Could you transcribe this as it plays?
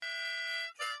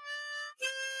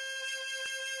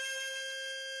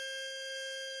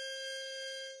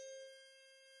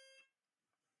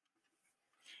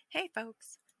Hey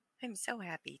folks, I'm so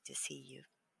happy to see you.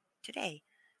 Today,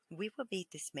 we will be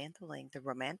dismantling the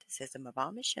romanticism of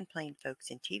Amish and plain folks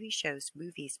in TV shows,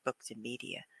 movies, books, and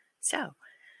media. So,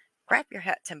 grab your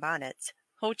hats and bonnets,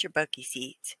 hold your buggy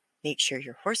seats, make sure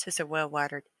your horses are well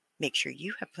watered, make sure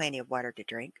you have plenty of water to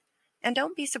drink, and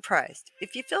don't be surprised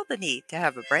if you feel the need to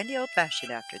have a brandy old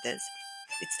fashioned after this.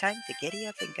 It's time to giddy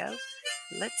up and go.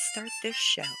 Let's start this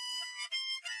show.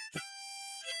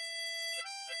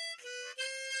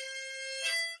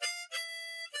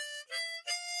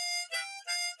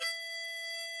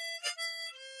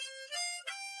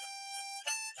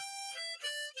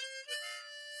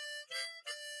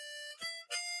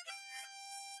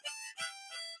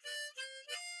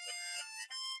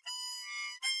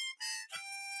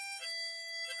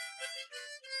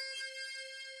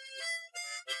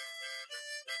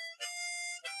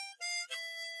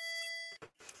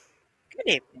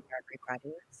 Good evening,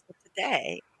 everybody. So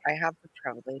today I have the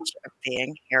privilege of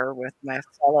being here with my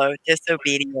fellow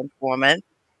disobedient woman,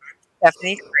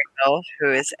 Stephanie Krehbiel,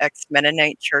 who is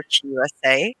ex-Mennonite Church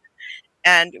USA,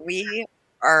 and we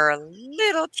are a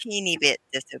little teeny bit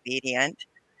disobedient.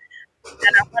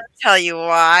 And I want to tell you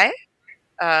why.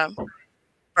 Um,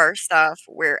 First off,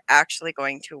 we're actually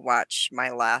going to watch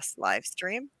my last live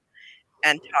stream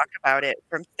and talk about it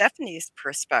from Stephanie's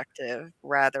perspective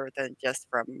rather than just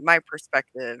from my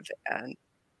perspective, and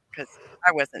because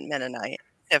I wasn't Mennonite,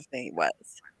 Stephanie was.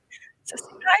 So say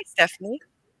hi, Stephanie.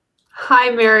 Hi,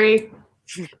 Mary.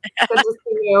 Good to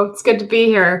see you. It's good to be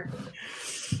here.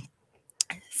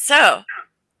 So,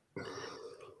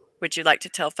 would you like to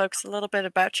tell folks a little bit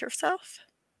about yourself?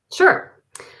 Sure.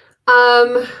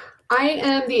 I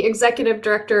am the executive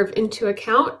director of Into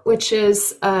Account, which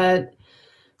is a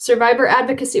survivor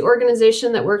advocacy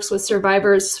organization that works with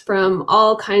survivors from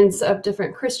all kinds of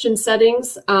different Christian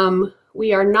settings.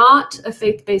 We are not a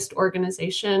faith-based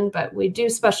organization, but we do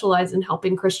specialize in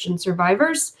helping Christian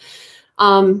survivors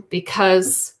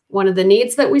because one of the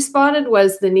needs that we spotted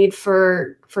was the need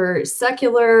for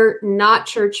secular, not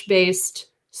church-based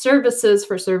services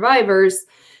for survivors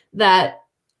that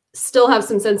still have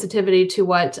some sensitivity to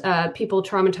what people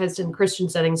traumatized in Christian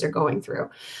settings are going through.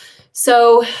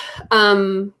 So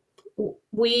I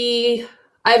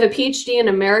have a PhD in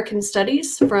American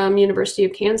Studies from University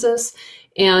of Kansas,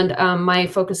 and my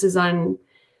focus is on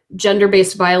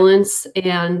gender-based violence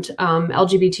and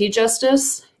LGBT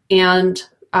justice, and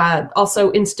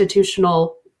also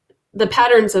the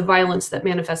patterns of violence that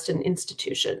manifest in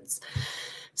institutions.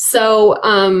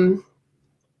 So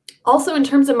also in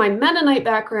terms of my Mennonite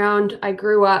background, I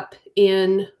grew up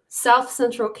in South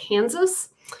Central Kansas.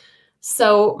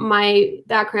 So my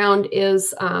background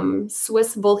is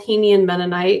Swiss Bohemian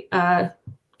Mennonite.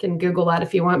 Can Google that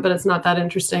if you want, but it's not that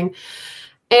interesting.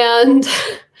 And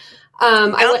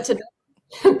I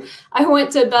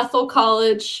went to Bethel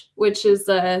College, which is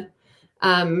a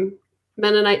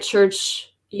Mennonite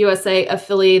Church USA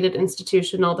affiliated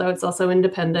institution, although it's also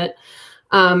independent.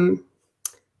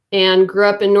 And grew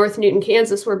up in North Newton,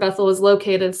 Kansas, where Bethel is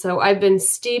located. So I've been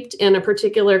steeped in a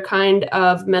particular kind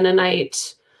of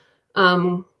Mennonite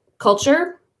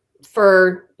culture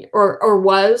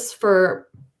was for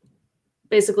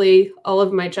basically all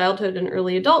of my childhood and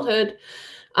early adulthood.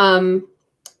 And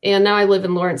now I live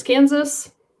in Lawrence,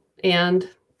 Kansas, and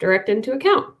direct Into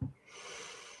Account.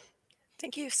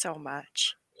 Thank you so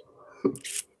much.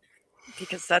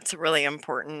 Because that's really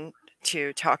important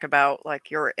to talk about, like,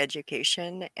 your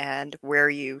education and where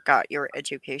you got your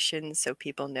education, so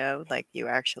people know, like, you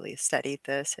actually studied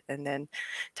this, and then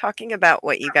talking about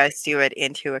what you guys do at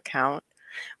Into Account.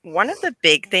 One of the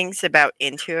big things about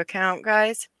Into Account,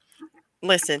 guys,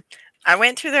 listen, I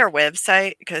went to their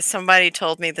website because somebody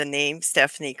told me the name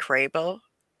Stephanie Krehbiel,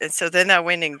 and so then I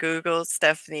went and Googled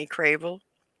Stephanie Krehbiel,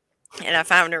 and I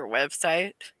found her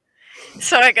website.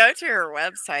 So I go to her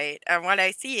website, and what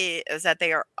I see is that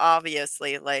they are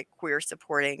obviously, like, queer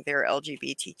supporting, they're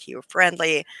LGBTQ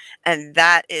friendly, and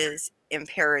that is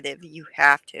imperative. You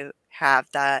have to have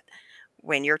that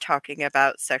when you're talking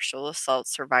about sexual assault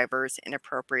survivors and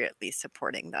appropriately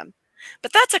supporting them.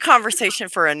 But that's a conversation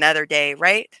for another day,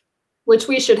 right? Which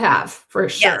we should have, for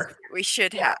sure. Yes, we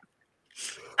should have.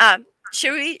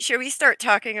 Should we start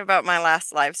talking about my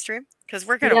last live stream? Because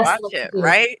we're going to watch it,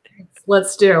 right?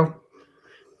 Let's do.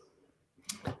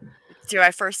 Do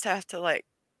I first have to, like,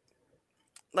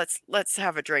 let's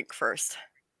have a drink first.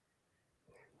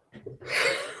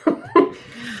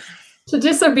 To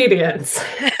disobedience.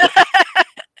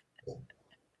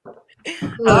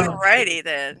 Alrighty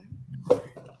then.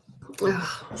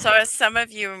 So as some of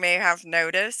you may have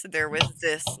noticed, there was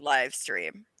this live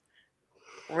stream.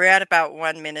 We're at about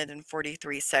 1 minute and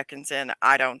 43 seconds in.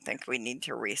 I don't think we need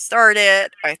to restart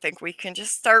it. I think we can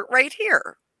just start right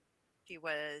here. She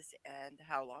was and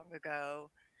how long ago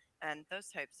and those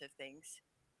types of things.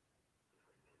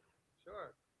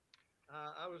 Sure.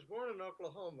 I was born in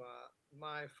Oklahoma.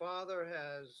 My father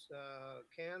has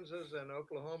Kansas and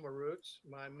Oklahoma roots.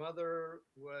 My mother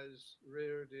was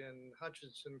reared in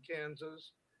Hutchinson,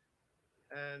 Kansas.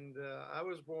 And I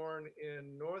was born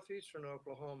in northeastern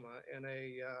Oklahoma in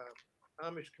a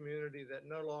Amish community that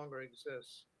no longer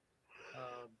exists.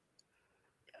 Um,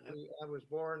 I was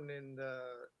born in the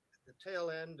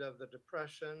tail end of the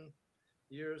Depression,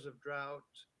 years of drought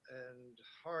and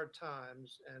hard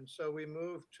times. And so we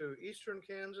moved to eastern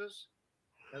Kansas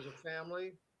as a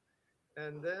family,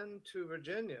 and then to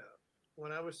Virginia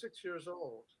when I was 6 years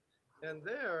old. And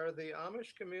there, the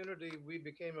Amish community we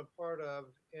became a part of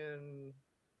in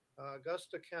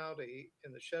Augusta County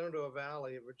in the Shenandoah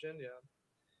Valley of Virginia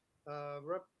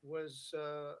was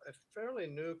a fairly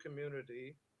new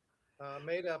community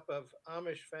made up of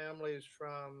Amish families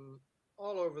from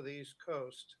all over the East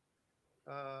Coast.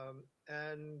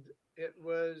 And it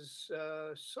was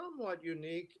somewhat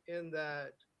unique in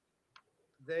that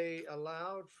they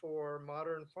allowed for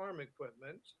modern farm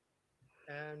equipment,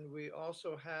 and we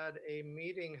also had a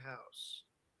meeting house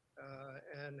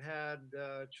and had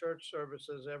church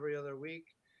services every other week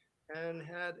and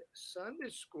had Sunday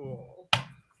school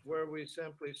where we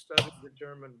simply studied the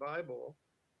German Bible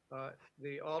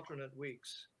the alternate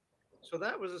weeks. So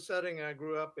that was a setting I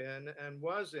grew up in and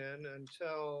was in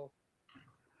until,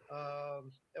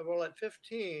 well, at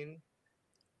 15,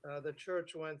 the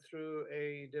church went through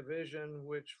a division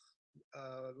which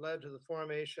led to the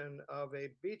formation of a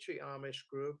Beachy Amish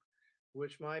group,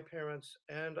 which my parents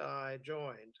and I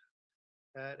joined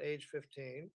at age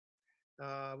 15,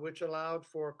 which allowed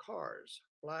for cars,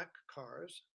 black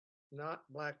cars, not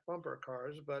black bumper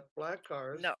cars, but black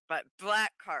cars. No, but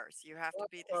black cars. You have to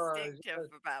Black be cars,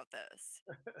 distinctive about this.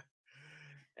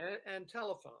 and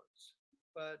telephones.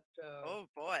 But Oh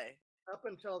boy. up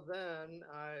until then,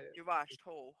 I You watched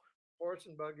whole. horse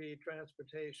and buggy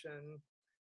transportation,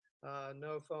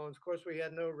 no phones. Of course, we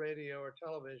had no radio or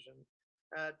television.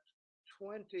 At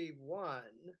 21,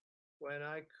 when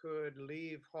I could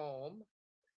leave home,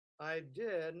 I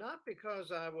did, not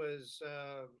because I was,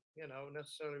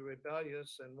 necessarily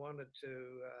rebellious and wanted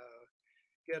to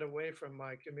get away from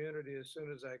my community as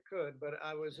soon as I could, but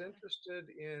I was interested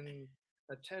in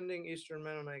attending Eastern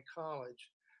Mennonite College.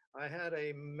 I had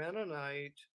a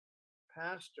Mennonite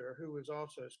pastor who was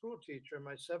also a school teacher,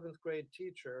 my seventh grade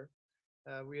teacher.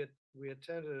 We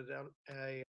attended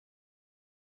a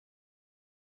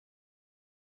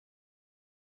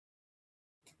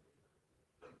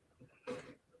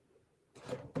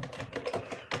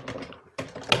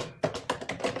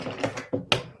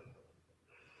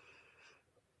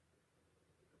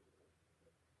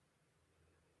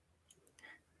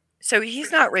So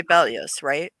he's not rebellious,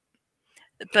 right?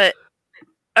 But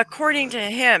according to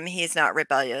him, he's not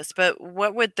rebellious. But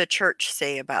what would the church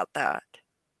say about that?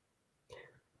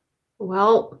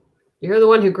 Well, you're the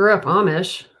one who grew up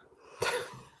Amish.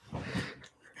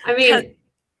 I mean,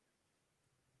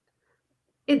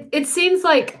 it seems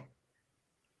like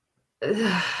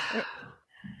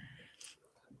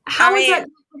how is that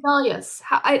rebellious?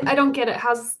 I don't get it.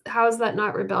 How is that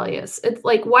not rebellious? It's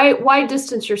like why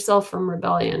distance yourself from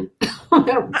rebellion?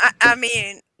 I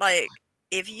mean, like,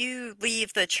 if you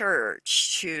leave the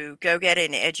church to go get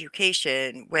an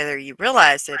education, whether you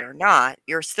realize it or not,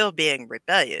 you're still being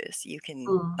rebellious. You can,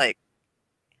 like,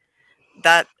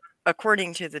 that,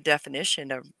 according to the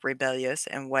definition of rebellious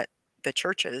and what the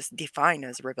churches define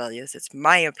as rebellious, it's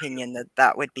my opinion that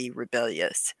that would be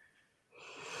rebellious.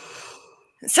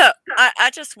 So I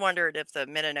just wondered if the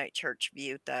Mennonite church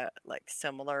viewed that like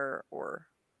similar or.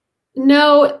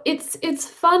 No, it's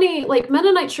funny, like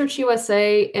Mennonite Church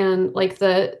USA and like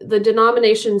the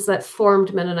denominations that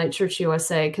formed Mennonite Church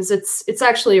USA, because it's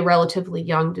actually a relatively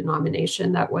young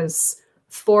denomination that was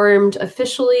formed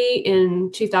officially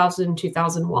in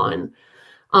 2001.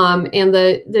 And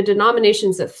the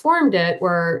denominations that formed it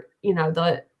were,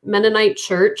 the Mennonite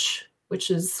Church, which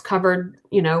is covered,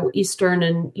 Eastern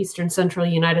and Eastern Central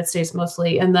United States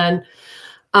mostly, and then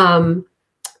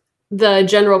the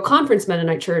General Conference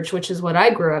Mennonite Church, which is what I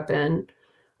grew up in,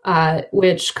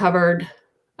 which covered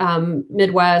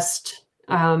Midwest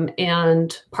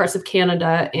and parts of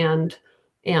Canada and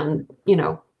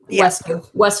west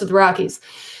of the Rockies.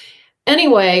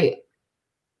 Anyway,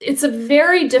 it's a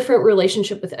very different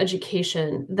relationship with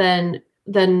education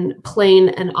than plain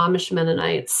and Amish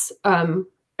Mennonites.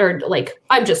 or like,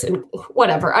 I'm just in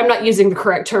whatever, I'm not using the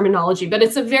correct terminology, but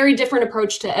it's a very different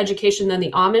approach to education than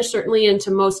the Amish, certainly, and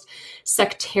to most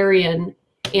sectarian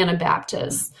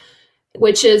Anabaptists,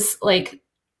 which is like,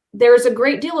 there's a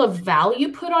great deal of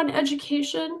value put on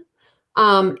education.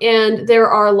 And there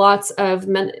are lots of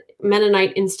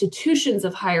Mennonite institutions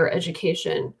of higher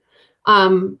education.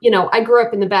 I grew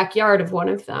up in the backyard of one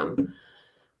of them.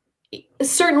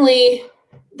 Certainly,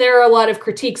 there are a lot of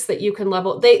critiques that you can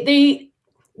level. They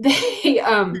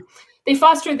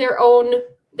foster their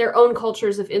own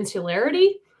cultures of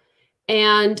insularity,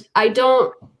 and I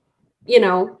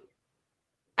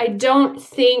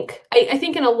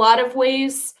think in a lot of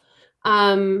ways,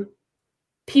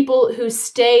 people who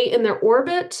stay in their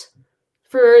orbit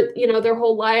for their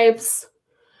whole lives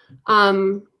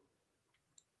can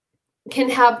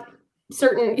have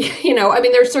certain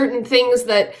there's certain things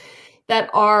that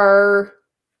are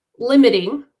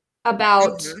limiting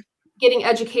about getting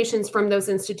educations from those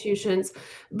institutions.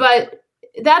 But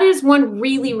that is one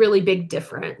really, really big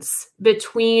difference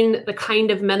between the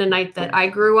kind of Mennonite that I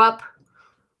grew up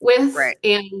with, Right.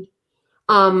 and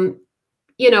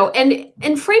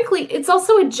and frankly, it's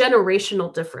also a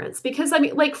generational difference, because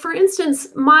like, for instance,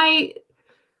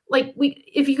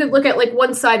 if you could look at like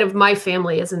one side of my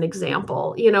family as an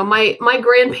example, my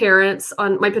grandparents,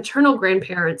 on my paternal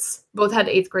grandparents, both had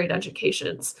 8th grade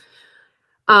educations.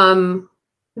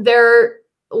 Their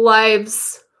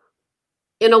lives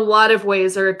in a lot of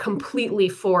ways are completely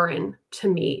foreign to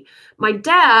me. My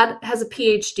dad has a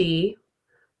PhD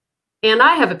and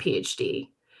I have a PhD.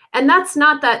 And that's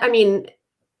not that,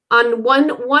 on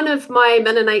one of my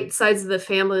Mennonite sides of the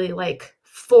family, like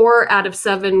 4 out of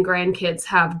 7 grandkids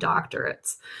have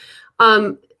doctorates.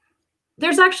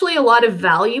 There's actually a lot of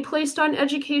value placed on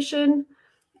education,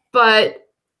 but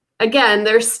again,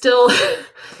 there's still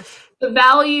the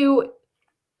value.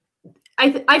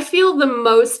 I feel the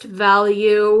most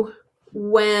value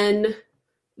when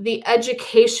the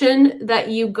education that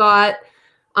you got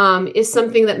is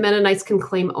something that Mennonites can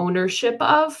claim ownership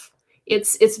of.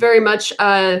 It's very much,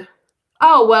 oh,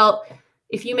 well,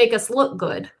 if you make us look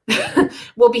good,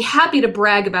 we'll be happy to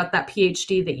brag about that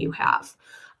PhD that you have.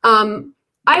 I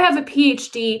have a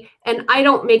PhD and I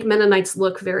don't make Mennonites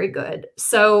look very good.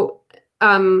 So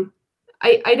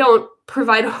I don't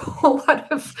provide a whole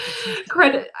lot of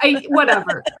credit.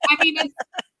 Whatever.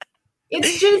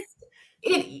 It's just,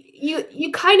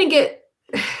 you kind of get,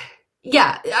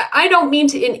 yeah, I don't mean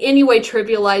to in any way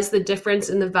trivialize the difference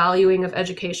in the valuing of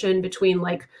education between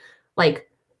like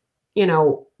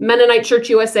Mennonite Church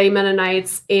USA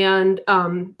Mennonites and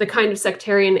the kind of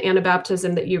sectarian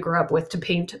Anabaptism that you grew up with, to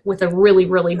paint with a really,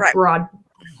 really broad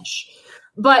brush.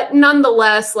 But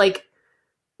nonetheless, like,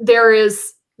 there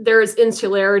is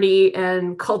insularity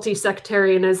and culty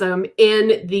sectarianism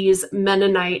in these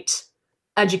Mennonite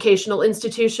educational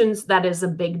institutions that is a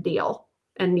big deal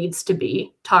and needs to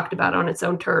be talked about on its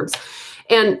own terms.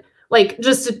 And like,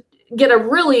 just to get a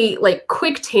really like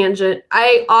quick tangent,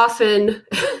 I often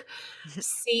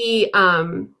see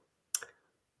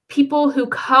people who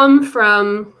come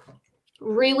from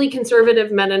really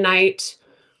conservative Mennonite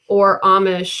or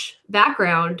Amish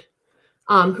background,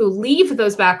 who leave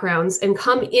those backgrounds and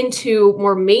come into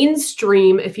more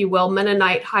mainstream, if you will,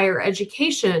 Mennonite higher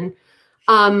education.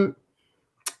 They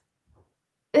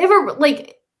have a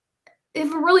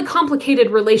really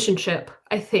complicated relationship,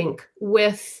 I think,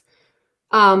 with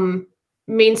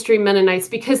mainstream Mennonites,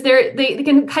 because they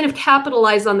can kind of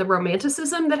capitalize on the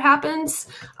romanticism that happens.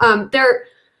 They're,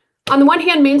 on the one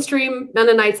hand, mainstream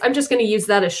Mennonites, I'm just going to use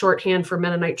that as shorthand for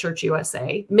Mennonite Church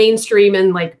USA. Mainstream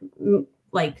and like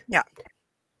yeah.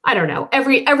 I don't know.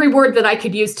 Every word that I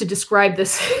could use to describe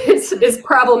this is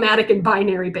problematic and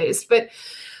binary based. But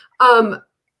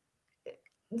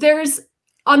there's,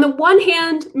 on the one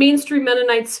hand, mainstream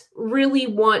Mennonites really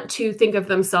want to think of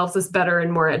themselves as better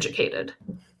and more educated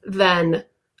than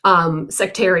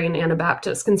sectarian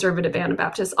Anabaptists, conservative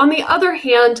Anabaptists. On the other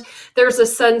hand, there's a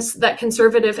sense that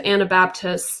conservative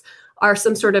Anabaptists are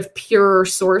some sort of pure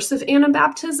source of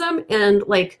Anabaptism, and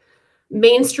like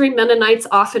mainstream Mennonites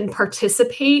often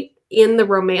participate in the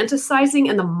romanticizing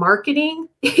and the marketing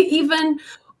even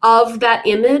of that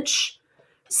image.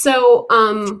 So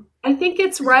I think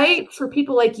it's right for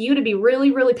people like you to be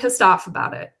really, really pissed off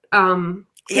about it.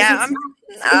 Yeah,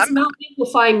 it's not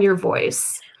amplifying your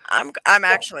voice. I'm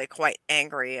actually quite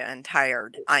angry and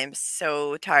tired. I'm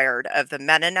so tired of the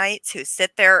Mennonites who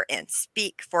sit there and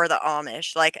speak for the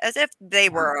Amish, like as if they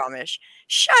were Amish.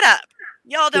 Shut up.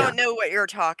 Y'all don't know what you're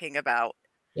talking about.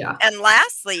 Yeah. And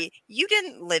lastly, you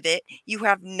didn't live it. You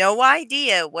have no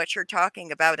idea what you're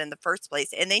talking about in the first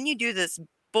place. And then you do this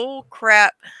bull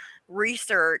crap,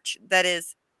 research that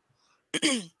is,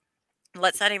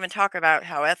 let's not even talk about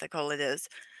how ethical it is.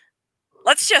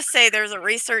 Let's just say there's a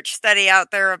research study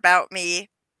out there about me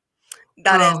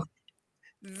that is Oh,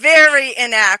 very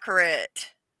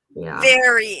inaccurate. yeah.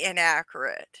 Very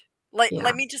inaccurate. Let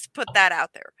Yeah. me just put that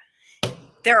out there.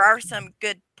 There are some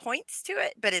good points to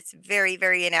it, but it's very,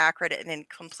 very inaccurate and then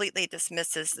completely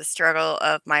dismisses the struggle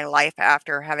of my life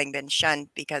after having been shunned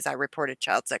because I reported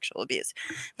child sexual abuse.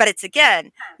 But it's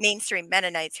again mainstream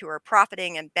Mennonites who are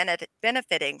profiting and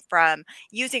benefiting from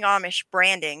using Amish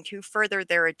branding to further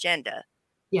their agenda.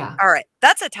 Yeah. All right,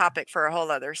 that's a topic for a whole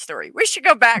other story. We should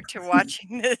go back to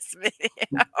watching this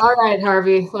video. All right,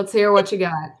 Harvey, let's hear what you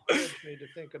got. Encouraged me to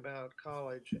think about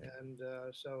college, and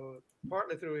so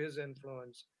partly through his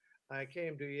influence, I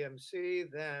came to EMC.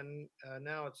 Then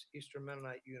now it's Eastern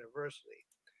Mennonite University,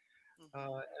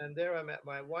 Mhm. and there I met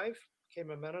my wife.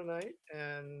 Became a Mennonite,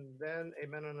 and then a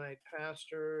Mennonite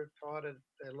pastor. Taught at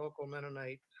a local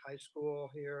Mennonite high school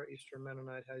here, Eastern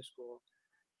Mennonite High School,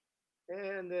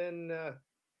 and then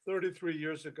 33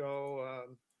 years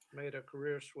ago made a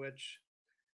career switch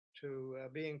to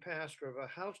being pastor of a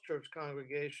house church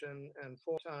congregation and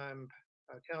full-time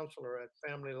counselor at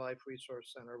Family Life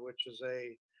Resource Center, which is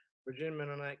a Virginia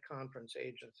Mennonite Conference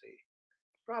agency.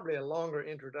 Probably a longer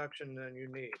introduction than you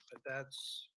need, but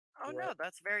that's Oh what. no,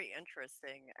 that's very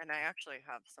interesting. And I actually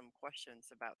have some questions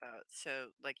about that. So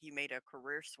like you made a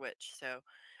career switch. So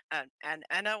and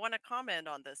I want to comment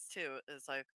on this too, is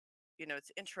like,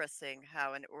 it's interesting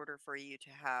how in order for you to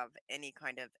have any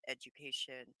kind of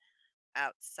education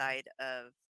outside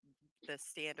of the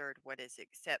standard what is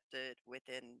accepted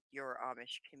within your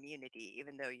Amish community,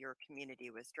 even though your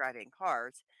community was driving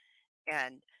cars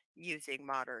and using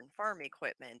modern farm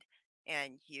equipment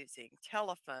and using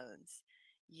telephones,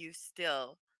 you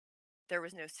still, there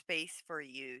was no space for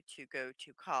you to go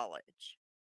to college.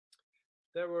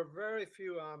 There were very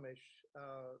few Amish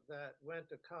that went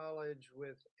to college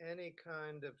with any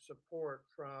kind of support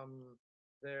from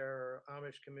their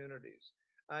Amish communities.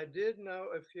 I did know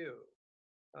a few,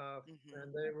 and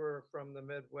Hmm. they were from the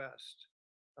Midwest,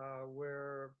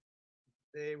 where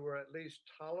they were at least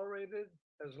tolerated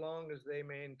as long as they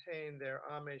maintained their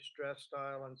Amish dress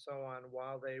style and so on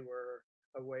while they were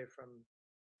away from,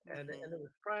 and Hmm. it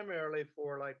was primarily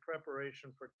for like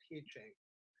preparation for teaching,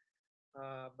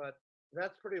 but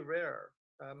that's pretty rare.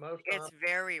 Most It's Amish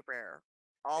very rare.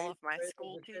 All eighth of my grade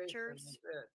school education, teachers. that's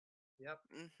it. Yep.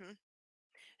 Hmm.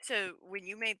 So when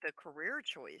you made the career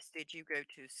choice, did you go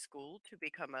to school to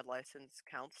become a licensed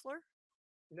counselor?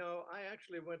 No, I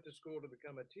actually went to school to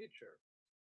become a teacher,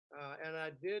 and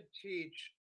I did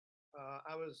teach.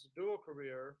 I was dual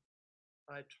career.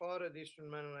 I taught at Eastern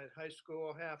Mennonite High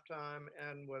School half time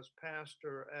and was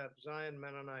pastor at Zion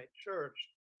Mennonite Church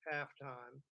half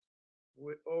time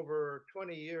with over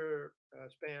 20-year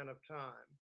span of time.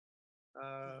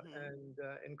 Hmm. And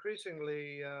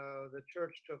increasingly, the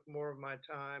church took more of my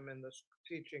time and the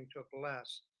teaching took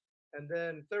less. And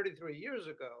then 33 years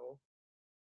ago,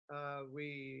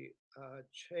 we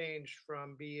changed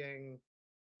from being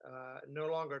no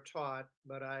longer taught,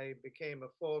 but I became a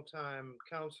full time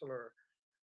counselor.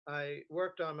 I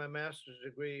worked on my master's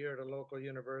degree here at a local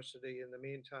university in the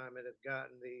meantime and had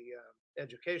gotten the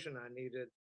education I needed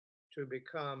to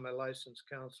become a licensed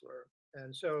counselor.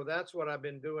 And so that's what I've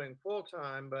been doing full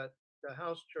time, but the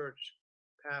house church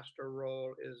pastor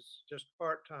role is just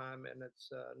part time and it's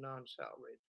non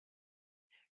salaried.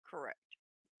 Correct.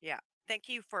 Yeah. Thank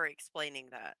you for explaining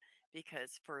that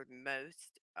because for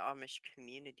most Amish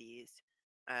communities,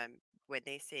 um, when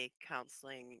they say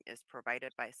counseling is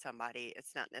provided by somebody,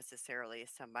 it's not necessarily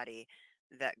somebody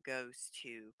that goes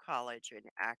to college and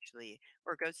actually,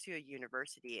 or goes to a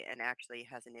university and actually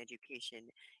has an education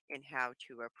in how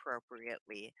to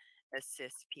appropriately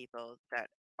assist people that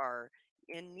are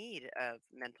in need of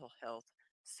mental health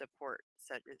support,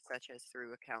 such as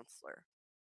through a counselor.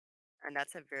 And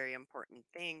that's a very important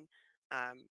thing.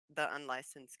 The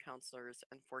unlicensed counselors,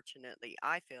 unfortunately,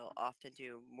 I feel often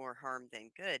do more harm than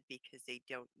good because they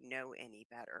don't know any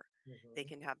better. They Mhm.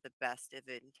 can have the best of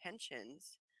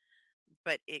intentions,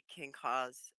 but it can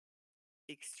cause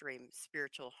extreme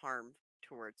spiritual harm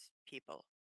towards people.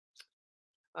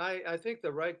 I think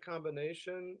the right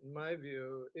combination, in my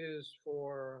view, is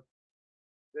for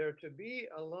there to be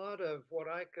a lot of what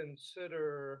I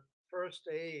consider first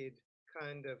aid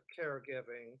kind of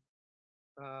caregiving,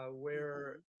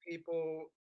 where Hmm.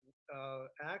 people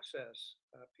access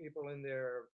people in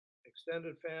their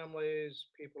extended families,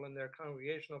 people in their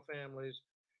congregational families,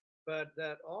 but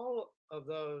that all of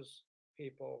those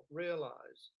people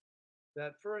realize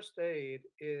that first aid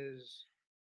is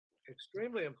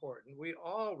extremely important. We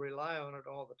all rely on it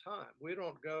all the time. We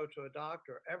don't go to a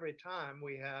doctor every time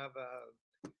we have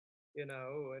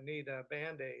need a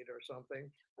Band-Aid or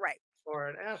something Right, or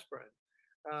an aspirin.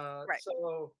 right.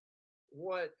 So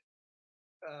what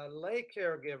lay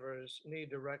caregivers need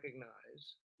to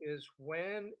recognize is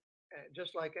when,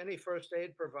 just like any first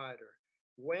aid provider,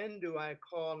 when do I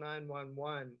call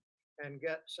 911 and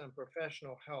get some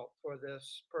professional help for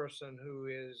this person who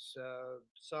is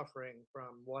suffering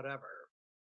from whatever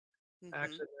Mhm.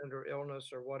 accident or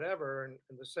illness or whatever, and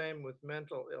the same with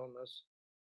mental illness,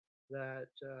 that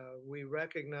we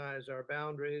recognize our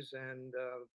boundaries. And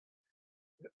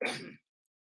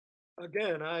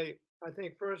again, I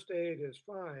think first aid is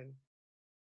fine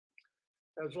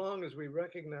as long as we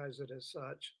recognize it as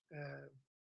such.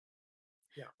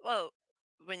 Yeah. Well,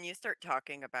 when you start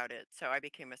talking about it, so I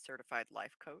became a certified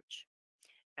life coach,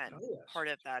 and Oh, yes. part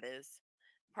of that is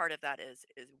part of that is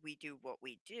we do what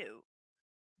we do,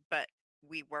 but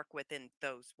we work within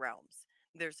those realms.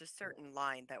 There's a Yeah. certain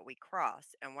line that we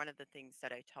cross, and one of the things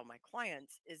that I tell my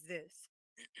clients is this.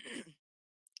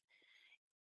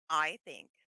 I think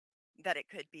that it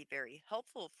could be very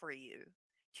helpful for you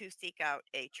to seek out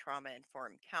a trauma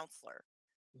informed counselor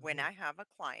when Mhm. I have a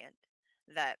client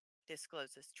that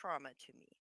discloses trauma to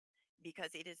me,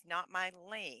 because it is not my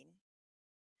lane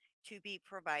to be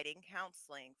providing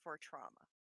counseling for trauma.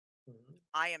 Mhm.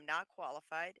 I am not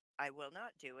qualified. I will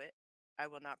not do it. I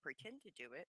will not pretend to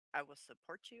do it. I will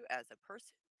support you as a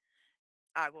person.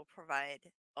 I will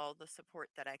provide all the support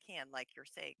that I can, like you're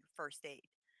saying, first aid.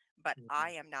 But Mhm.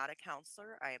 I am not a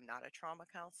counselor. I am not a trauma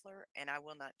counselor, and I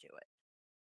will not do it.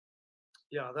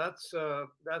 Yeah, that's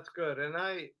good. And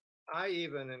I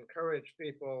even encourage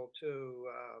people to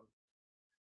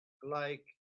like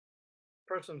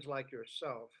persons like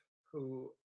yourself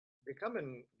who become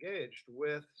engaged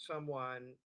with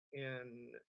someone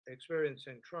in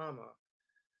experiencing trauma.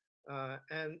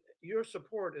 And your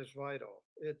support is vital.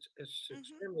 It's Hmm.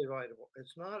 extremely vital.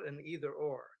 It's not an either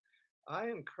or. I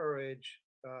encourage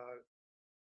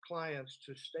clients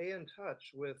to stay in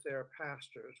touch with their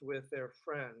pastors, with their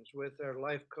friends, with their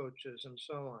life coaches, and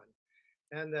so on,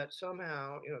 and that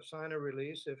somehow, sign a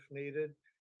release if needed,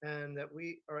 and that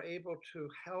we are able to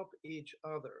help each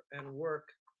other and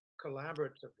work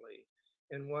collaboratively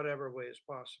in whatever way is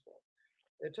possible.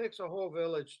 It takes a whole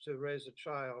village to raise a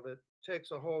child. It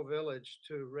takes a whole village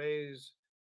to raise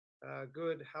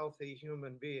good, healthy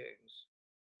human beings.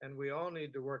 And we all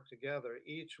need to work together,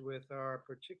 each with our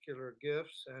particular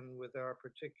gifts and with our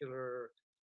particular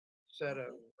set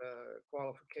of Hmm.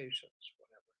 qualifications,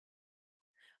 whatever.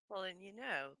 Well, and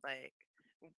like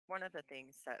one of the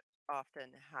things that often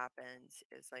happens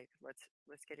is like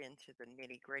let's get into the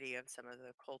nitty gritty of some of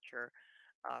the culture.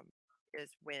 Um,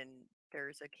 is when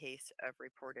there's a case of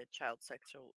reported child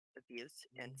sexual abuse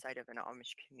Mhm. inside of an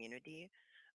Amish community.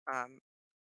 Um,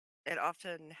 it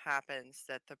often happens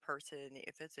that the person,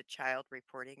 if it's a child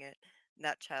reporting it,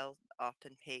 that child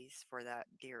often pays for that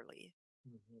dearly.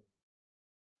 Mhm.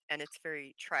 And it's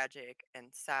very tragic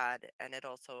and sad, and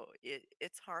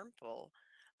it's harmful.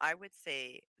 I would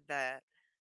say that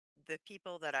the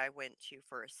people that I went to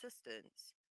for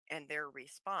assistance and their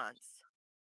response,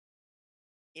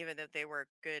 even though they were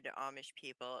good Amish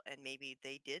people and maybe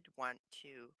they did want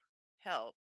to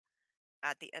help,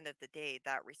 at the end of the day,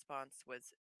 that response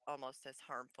was almost as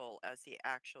harmful as the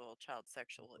actual child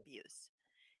sexual abuse.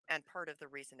 And part of the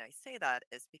reason I say that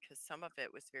is because some of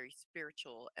it was very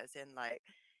spiritual, as in, like,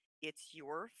 it's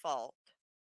your fault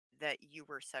that you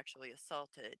were sexually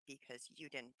assaulted because you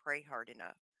didn't pray hard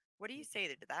enough. What do you say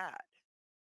to that?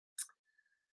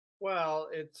 Well,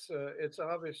 it's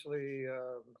obviously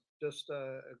just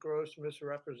a gross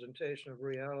misrepresentation of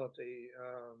reality.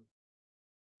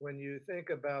 When you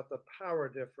think about the power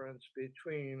difference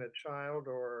between a child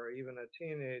or even a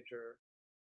teenager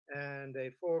and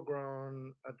a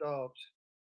full-grown adult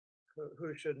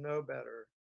who should know better,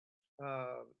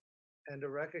 um, and to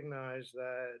recognize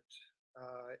that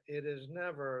it is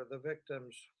never the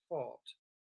victim's fault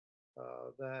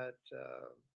that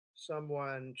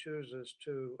someone chooses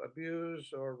to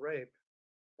abuse or rape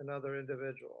another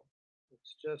individual.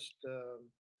 It's just,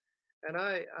 and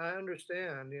I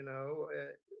understand,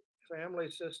 family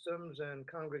systems and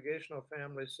congregational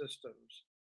family systems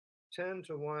tend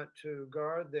to want to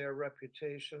guard their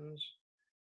reputations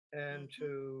and Hmm.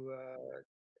 to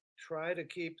try to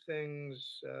keep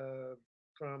things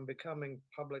from becoming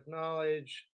public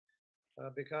knowledge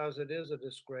because it is a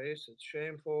disgrace, it's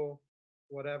shameful,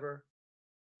 whatever.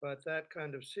 But that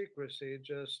kind of secrecy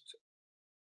just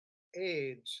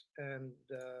aids and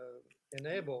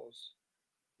enables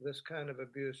this kind of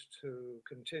abuse to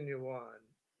continue on.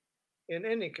 in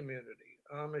any community,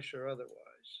 Amish or otherwise.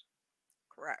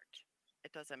 Correct.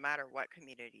 It doesn't matter what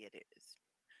community it is.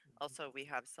 Also, we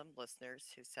have some listeners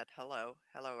who said hello.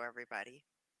 Hello, everybody.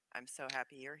 I'm so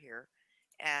happy you're here.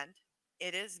 And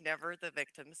it is never the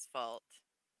victim's fault.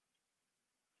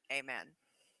 Amen.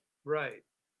 Right.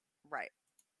 Right.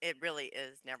 It really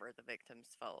is never the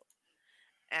victim's fault.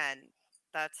 And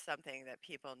that's something that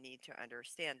people need to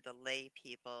understand. The lay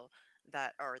people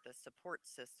that are the support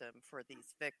system for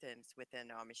these victims within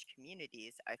Amish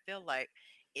communities. I feel like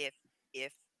if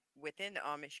if within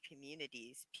Amish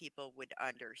communities people would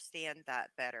understand that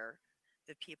better,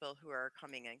 the people who are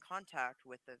coming in contact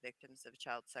with the victims of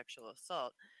child sexual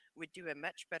assault would do a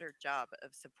much better job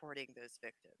of supporting those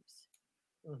victims.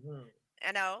 Mm-hmm.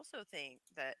 And I also think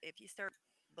that if you start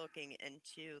looking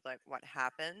into like what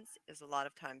happens is a lot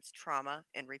of times trauma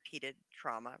and repeated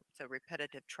trauma, so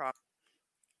repetitive trauma.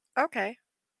 Okay,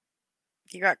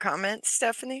 you got comments,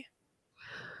 Stephanie?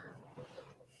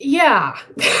 Yeah.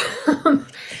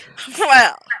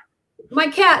 Well, My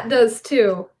cat does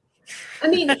too. I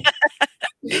mean,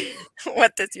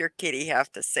 what does your kitty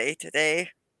have to say today?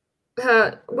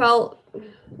 well,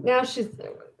 now she's.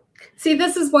 See,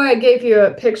 this is why I gave you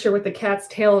a picture with the cat's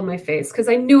tail in my face, because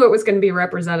I knew it was going to be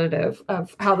representative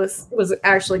of how this was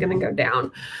actually going to go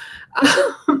down.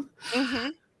 Mm-hmm.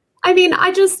 I mean,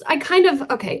 I kind of,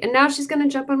 okay, and now she's going to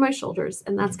jump on my shoulders,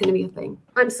 and that's going to be a thing.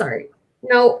 I'm sorry.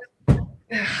 No.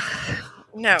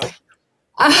 No.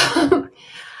 I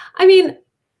mean,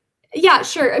 yeah,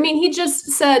 sure. I mean, he just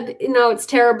said, it's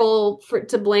terrible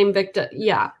to blame victim.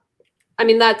 Yeah. I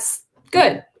mean, that's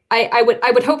good. I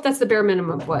would hope that's the bare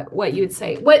minimum of what you would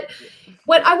say. What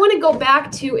I want to go back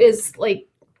to is like,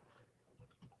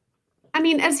 I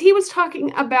mean, as he was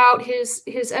talking about his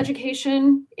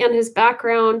education and his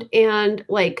background and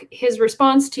like his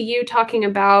response to you talking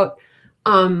about,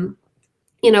 being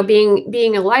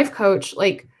a life coach,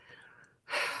 like,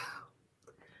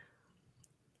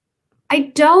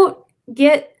 I don't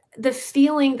get the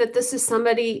feeling that this is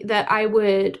somebody that I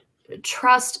would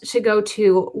trust to go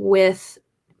to with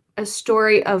a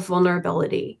story of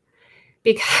vulnerability,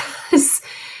 because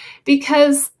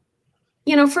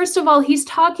first of all, he's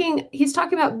talking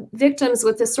about victims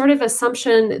with this sort of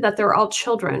assumption that they're all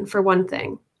children, for one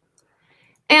thing.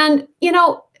 And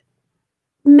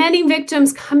many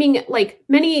victims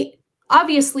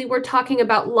obviously we're talking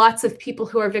about lots of people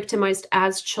who are victimized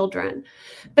as children,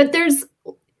 but there's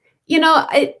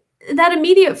that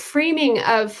immediate framing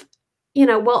of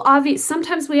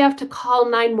sometimes we have to call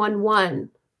 911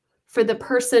 for the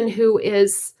person who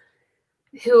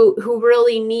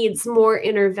really needs more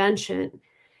intervention.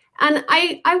 And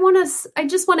I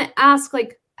just want to ask,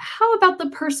 like, how about the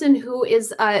person who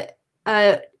is a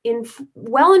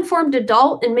well-informed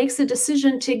adult and makes a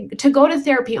decision to go to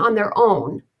therapy on their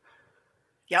own?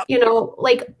 Yep.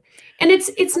 And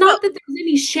it's not that there's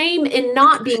any shame in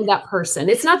not being that person.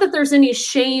 It's not that there's any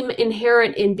shame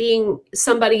inherent in being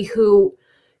somebody who,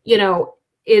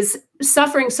 is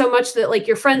suffering so much that like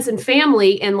your friends and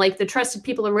family and like the trusted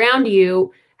people around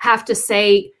you have to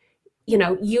say,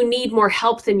 you need more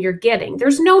help than you're getting.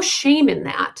 There's no shame in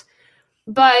that.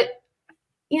 But,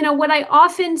 what I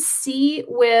often see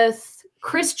with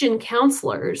Christian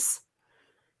counselors,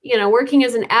 working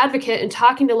as an advocate and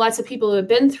talking to lots of people who have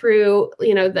been through,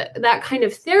 that kind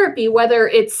of therapy, whether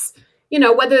it's,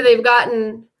 whether they've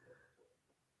gotten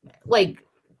like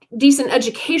decent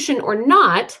education or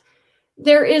not,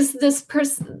 there is this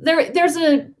there's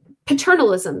a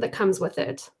paternalism that comes with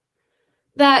it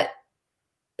that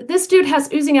this dude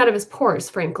has oozing out of his pores,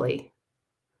 frankly.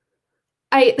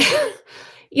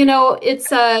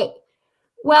 It's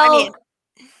well, I mean,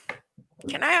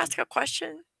 can I ask a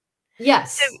question?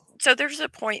 Yes. So there's a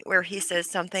point where he says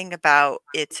something about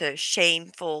it's a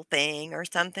shameful thing or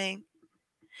something.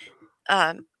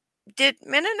 Did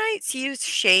Mennonites use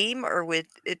shame or with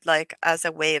it like as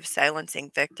a way of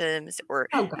silencing victims, or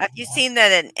have you seen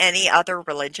that in any other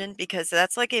religion? Because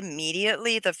that's like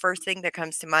immediately the first thing that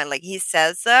comes to mind. Like he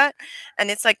says that, and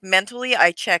it's like mentally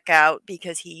I check out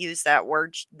because he used that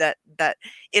word that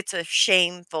it's a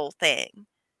shameful thing.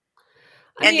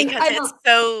 And because it's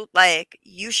so like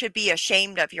you should be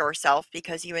ashamed of yourself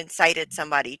because you incited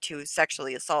somebody to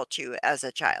sexually assault you as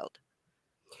a child.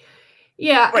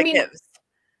 Yeah, I mean,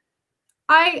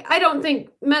 I don't think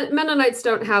Mennonites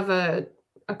don't have a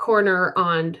corner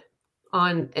on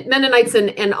Mennonites and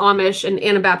Amish and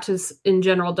Anabaptists in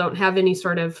general don't have any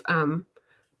sort of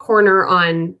corner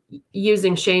on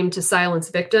using shame to silence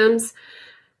victims.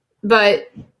 But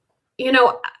we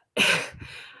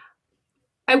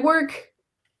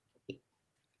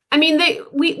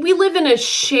live in a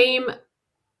shame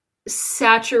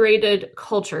saturated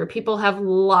culture. People have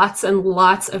lots and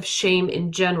lots of shame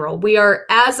in general. We are,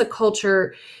 as a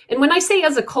culture, and when I say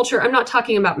as a culture, I'm not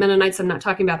talking about Mennonites, I'm not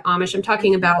talking about Amish, I'm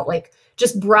talking about like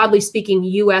just broadly speaking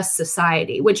US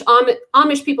society, which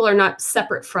Amish people are not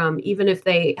separate from, even if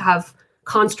they have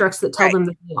constructs that tell them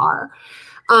that they are.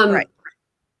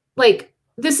 Like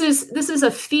this is a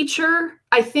feature,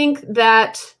 I think,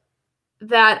 that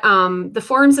the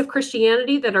forms of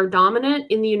Christianity that are dominant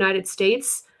in the United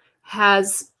States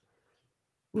has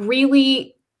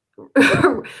really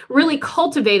really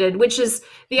cultivated, which is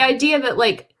the idea that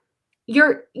like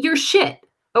you're shit,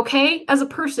 okay? As a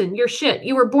person, you're shit.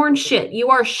 You were born shit. You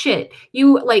are shit.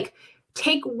 You like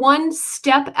take one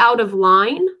step out of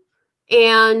line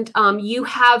and you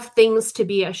have things to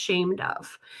be ashamed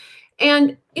of.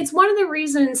 And it's one of the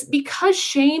reasons, because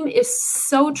shame is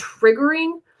so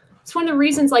triggering, it's one of the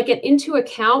reasons, like, get into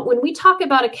account when we talk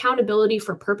about accountability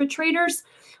for perpetrators,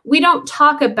 we don't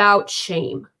talk about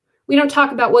shame. We don't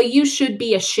talk about, well, you should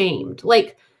be ashamed.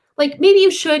 Like maybe you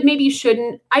should, maybe you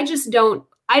shouldn't. I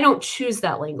don't choose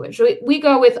that language. We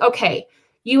go with, okay,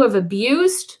 you have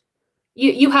abused,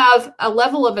 you have a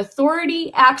level of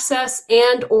authority, access,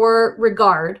 and or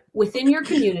regard within your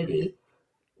community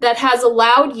that has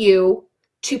allowed you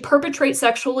to perpetrate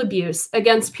sexual abuse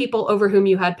against people over whom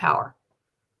you had power.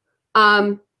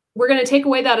 We're going to take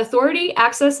away that authority,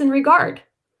 access, and regard.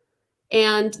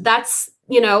 And that's,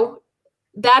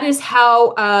 that is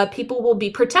how people will be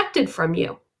protected from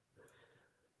you.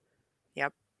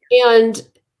 Yep. And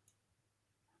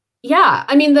yeah,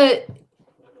 I mean,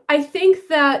 I think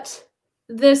that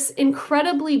this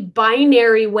incredibly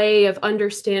binary way of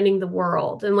understanding the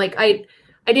world, and like, I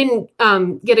didn't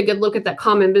get a good look at that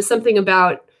comment, but something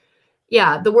about,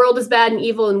 yeah, the world is bad and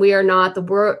evil and we are not. The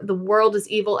world is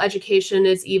evil. Education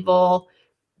is evil.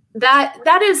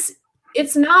 That is,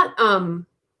 it's not,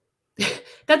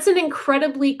 that's an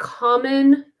incredibly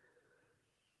common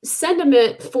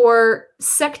sentiment for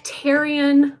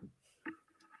sectarian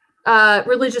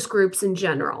religious groups in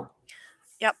general.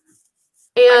 Yep.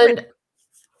 And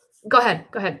go ahead.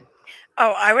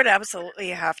 Oh, I would absolutely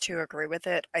have to agree with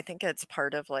it. I think it's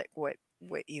part of like what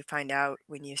you find out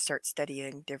when you start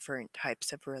studying different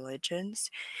types of religions.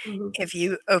 Mm-hmm. If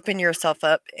you open yourself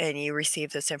up and you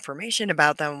receive this information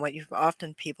about them, what you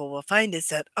often people will find is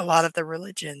that a lot of the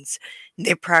religions,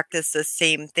 they practice the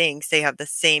same things. They have the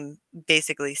same,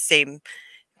 basically same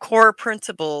core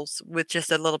principles with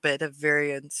just a little bit of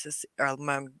variances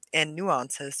and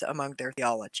nuances among their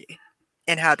theology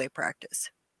and how they practice.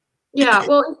 Yeah,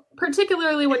 well,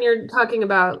 particularly when you're talking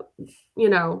about,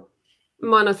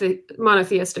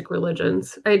 monotheistic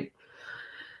religions. I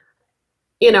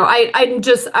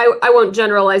won't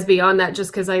generalize beyond that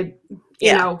just because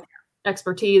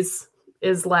expertise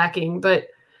is lacking. But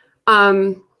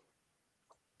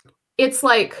it's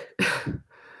like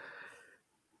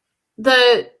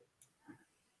the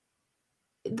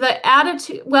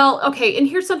attitude. Well, okay, and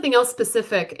here's something else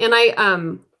specific. And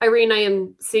Irene, I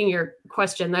am seeing your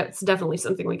question. That's definitely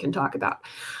something we can talk about.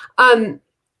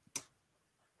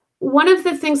 One of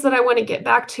the things that I want to get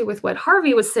back to with what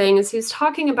Harvey was saying is he's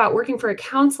talking about working for a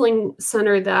counseling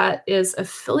center that is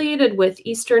affiliated with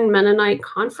Eastern Mennonite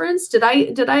Conference. Did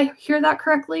I hear that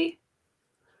correctly?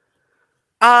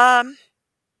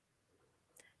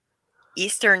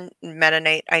 Eastern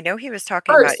Mennonite. I know he was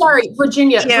talking about. Sorry,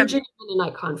 Virginia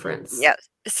Mennonite Conference. Yes,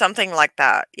 something like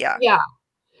that. Yeah.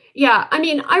 Yeah. I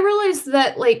mean, I realized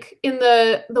that like in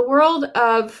the world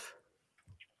of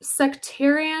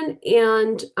sectarian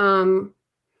and I'm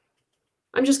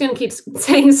just going to keep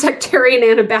saying sectarian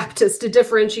Anabaptist to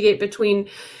differentiate between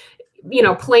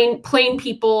plain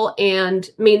people and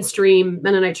mainstream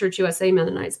Mennonite Church USA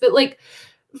Mennonites. But like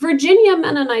Virginia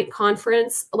Mennonite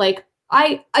Conference, like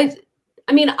I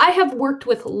mean, I have worked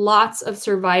with lots of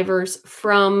survivors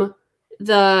from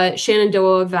the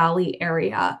Shenandoah Valley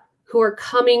area who are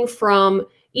coming from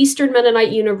Eastern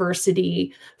Mennonite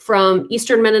University, from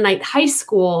Eastern Mennonite High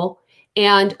School,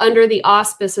 and under the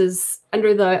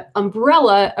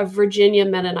umbrella of Virginia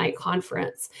Mennonite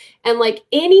Conference. And like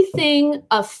anything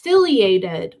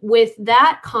affiliated with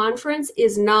that conference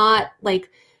is not like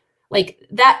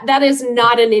that is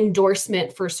not an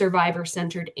endorsement for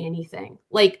survivor-centered anything.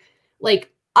 Like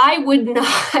I would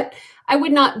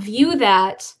not view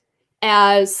that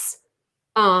as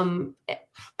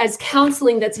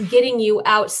counseling that's getting you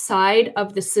outside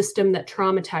of the system that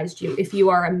traumatized you if you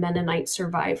are a Mennonite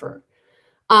survivor.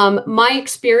 My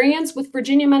experience with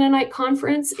Virginia Mennonite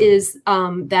Conference is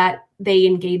that they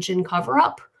engage in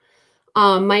cover-up.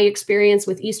 My experience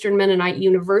with Eastern Mennonite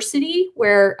University,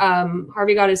 where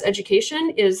Harvey got his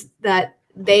education, is that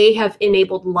they have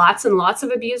enabled lots and lots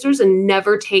of abusers and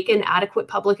never taken adequate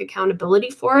public accountability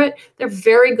for it. They're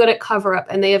very good at cover up,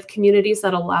 and they have communities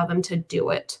that allow them to do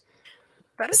it.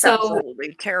 That is So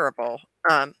absolutely terrible.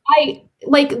 I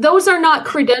like, those are not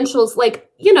credentials. Like,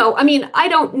 I mean, I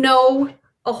don't know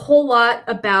a whole lot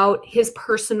about his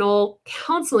personal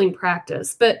counseling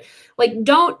practice, but like,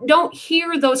 don't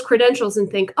hear those credentials and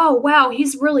think, oh, wow,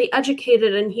 he's really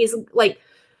educated. And he's like,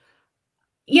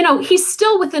 he's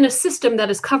still within a system that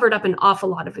has covered up an awful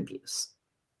lot of abuse.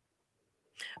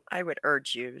 I would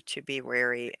urge you to be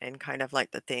wary, and kind of like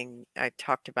the thing I've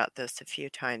talked about this a few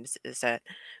times is that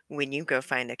when you go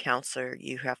find a counselor,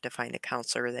 you have to find a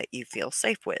counselor that you feel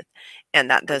safe with. And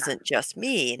that doesn't just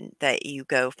mean that you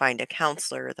go find a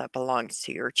counselor that belongs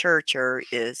to your church or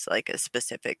is like a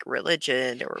specific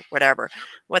religion or whatever.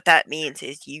 What that means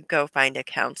is you go find a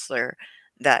counselor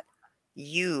that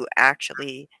you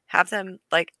actually have them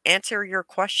like answer your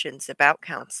questions about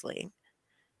counseling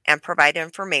and provide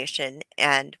information.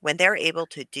 And when they're able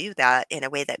to do that in a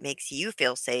way that makes you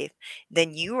feel safe,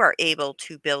 then you are able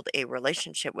to build a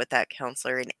relationship with that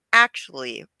counselor and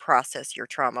actually process your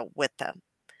trauma with them.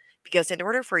 Because in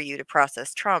order for you to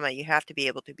process trauma, you have to be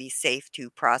able to be safe to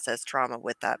process trauma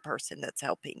with that person that's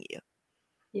helping you.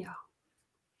 Yeah.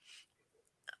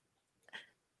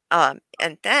 And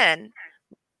then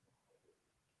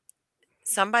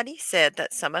somebody said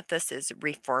that some of this is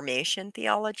Reformation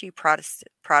theology,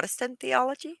 Protestant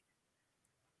theology.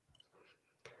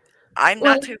 I'm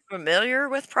Well, not too familiar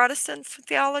with Protestant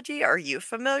theology. Are you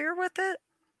familiar with it?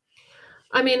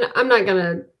 I mean, I'm not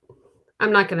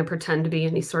gonna pretend to be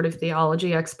any sort of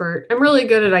theology expert. I'm really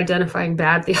good at identifying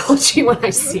bad theology when I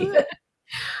see it.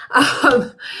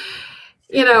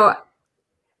 You know,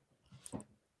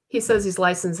 he says he's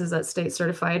licensed as that state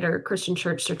certified or Christian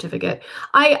church certificate.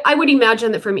 I would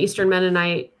imagine that from Eastern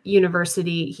Mennonite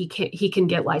University, he can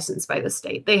get licensed by the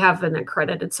state. They have an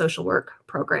accredited social work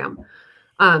program.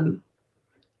 And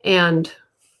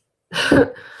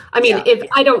I mean, Yeah. if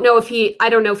I don't know if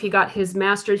he got his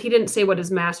master's. He didn't say what his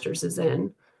master's is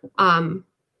in. I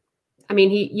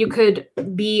mean, you could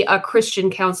be a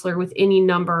Christian counselor with any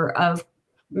number of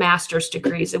master's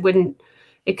degrees.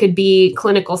 It could be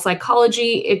clinical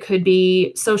psychology. It could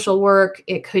be social work.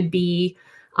 It could be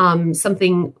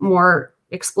something more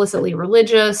explicitly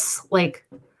religious. Like,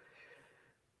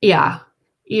 yeah,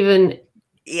 even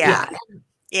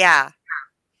Yeah.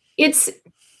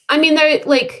 I mean, they're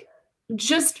like,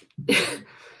 just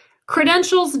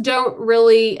credentials don't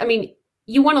really, I mean,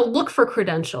 you want to look for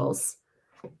credentials,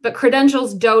 but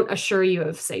credentials don't assure you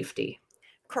of safety.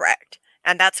 Correct.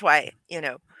 And that's why,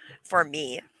 for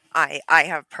me, I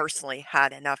have personally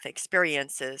had enough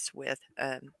experiences with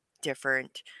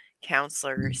different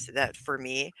counselors that for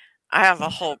me, I have a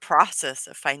whole process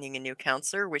of finding a new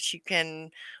counselor, which you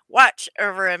can watch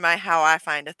over in my How I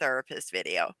Find a Therapist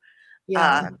video.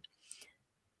 Yeah.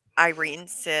 Irene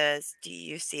says, do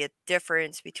you see a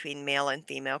difference between male and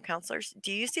female counselors?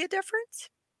 Do you see a difference?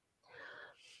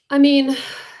 I mean,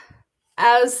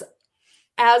 as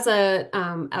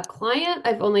a client,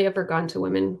 I've only ever gone to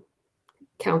women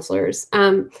counselors.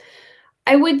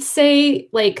 I would say,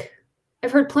 like,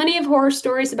 I've heard plenty of horror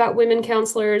stories about women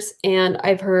counselors, and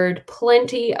I've heard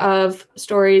plenty of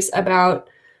stories about,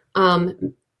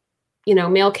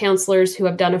 male counselors who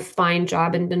have done a fine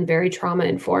job and been very trauma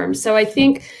informed. So I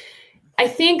think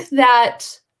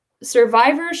that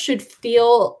survivors should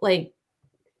feel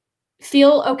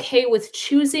okay with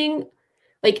choosing.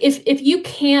 Like, if you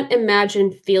can't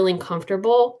imagine feeling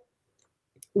comfortable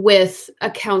with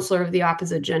a counselor of the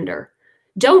opposite gender,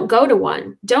 don't go to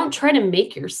one. Don't try to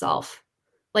make yourself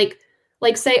like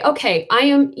say, okay, I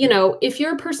am, if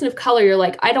you're a person of color, you're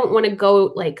like, I don't want to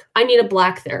go, like, I need a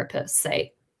Black therapist,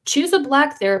 say, choose a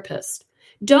Black therapist.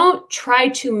 Don't try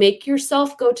to make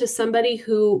yourself go to somebody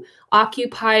who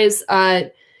occupies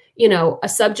a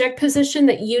subject position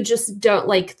that you just don't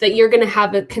like, that you're going to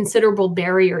have a considerable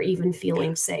barrier even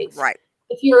feeling safe. Right.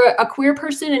 If you're a queer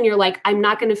person and you're like, I'm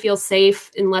not going to feel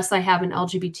safe unless I have an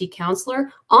LGBT counselor,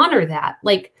 honor that.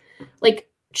 Like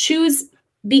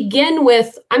begin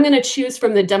with, I'm going to choose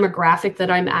from the demographic that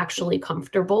I'm actually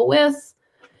comfortable with.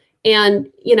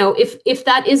 And, if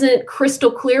that isn't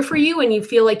crystal clear for you and you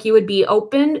feel like you would be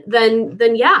open,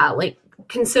 then yeah, like,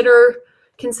 consider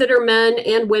men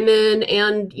and women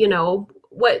and,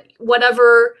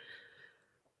 whatever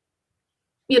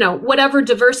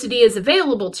diversity is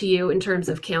available to you in terms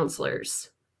of counselors.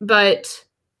 But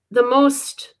the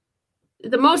most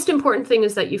important thing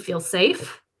is that you feel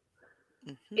safe.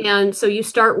 Mm-hmm. And so you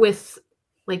start with,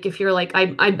 like, if you're like, I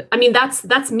mean,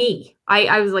 that's me.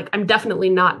 I was like, I'm definitely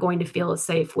not going to feel as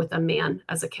safe with a man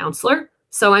as a counselor.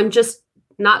 So I'm just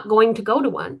not going to go to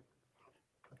one.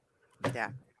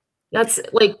 Yeah. That's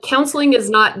like, counseling is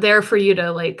not there for you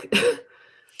to like,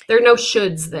 there are no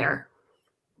shoulds there.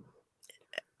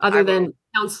 Other than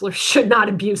counselors should not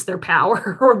abuse their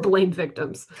power or blame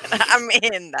victims. I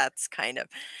mean, that's kind of,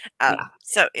 Yeah.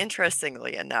 so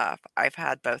interestingly enough, I've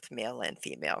had both male and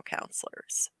female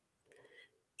counselors.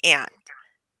 And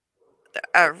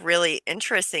a really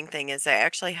interesting thing is I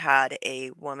actually had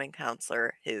a woman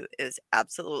counselor who is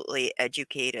absolutely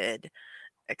educated,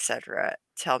 etc.,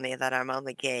 tell me that I'm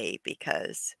only gay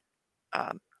because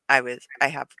I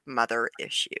have mother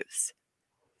issues.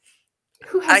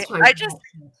 Who has time I for just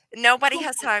that? nobody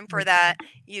has time for that.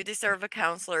 You deserve a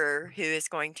counselor who is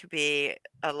going to be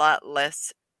a lot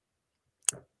less.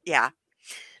 Yeah.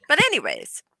 But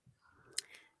anyways,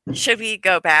 should we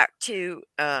go back to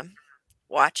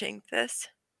watching this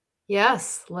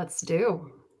Yes, let's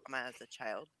do. as a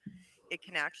child? It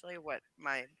can actually, what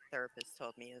my therapist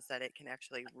told me is that it can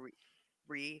actually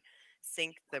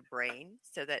re-sync the brain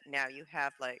so that now you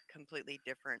have like completely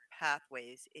different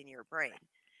pathways in your brain.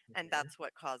 And that's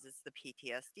what causes the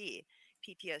PTSD.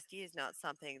 PTSD is not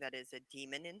something that is a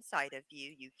demon inside of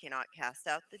you. You cannot cast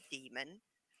out the demon.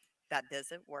 That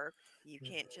doesn't work. You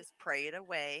can't just pray it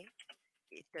away.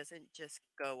 It doesn't just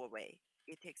go away.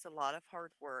 It takes a lot of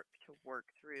hard work to work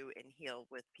through and heal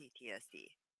with PTSD.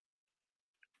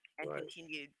 And Right.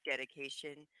 continued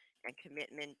dedication and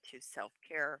commitment to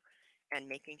self-care and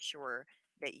making sure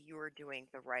that you are doing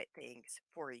the right things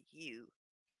for you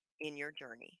in your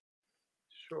journey.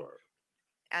 Sure.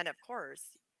 And of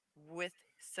course, with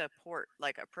support,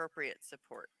 like appropriate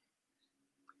support.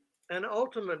 And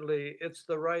ultimately, it's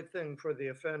the right thing for the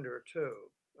offender too.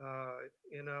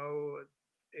 You know,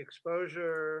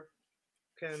 exposure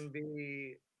can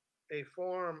be a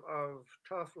form of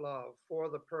tough love for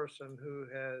the person who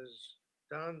has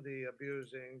done the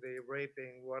abusing, the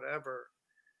raping, whatever,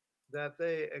 that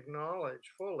they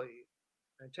acknowledge fully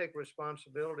and take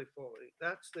responsibility fully.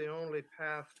 That's the only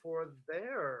path for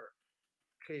their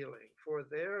healing, for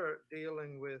their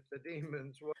dealing with the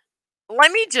demons.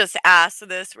 Let me just ask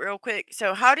this real quick.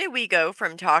 So, how did we go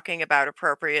from talking about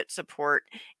appropriate support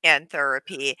and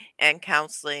therapy and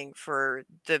counseling for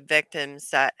the victims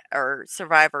that are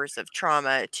survivors of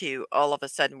trauma to all of a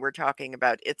sudden we're talking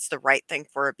about it's the right thing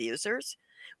for abusers?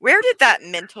 Where did that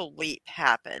mental leap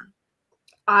happen?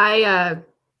 I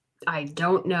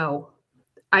don't know.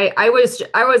 I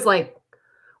was like,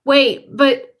 wait,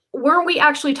 but weren't we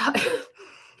actually talking?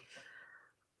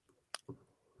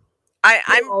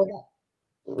 I'm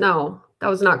No, that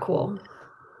was not cool.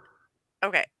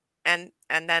 okay. And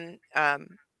then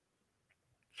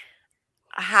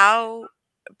how,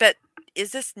 but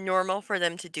is this normal for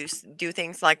them to do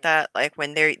things like that, like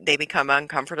when they become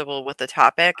uncomfortable with the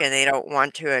topic and they don't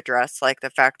want to address like the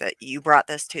fact that you brought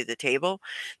this to the table,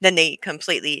 then they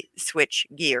completely switch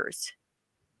gears?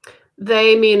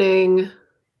 They meaning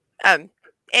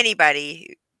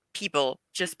Anybody, people,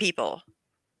 just people.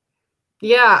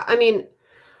 yeah, I mean,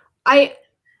 I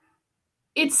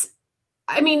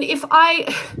mean, if I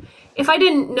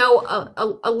didn't know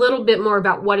a little bit more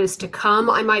about what is to come,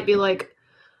 I might be like,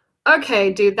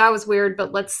 okay, dude, that was weird,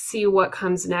 but let's see what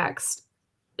comes next.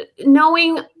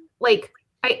 Knowing, like,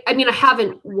 I mean, I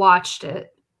haven't watched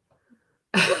it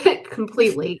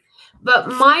completely, but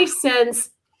my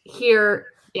sense here,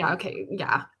 yeah, okay,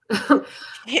 yeah.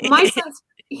 My sense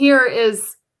here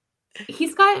is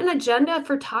he's got an agenda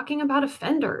for talking about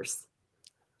offenders.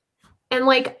 And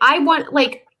like,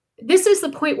 this is the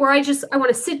point where I want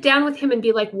to sit down with him and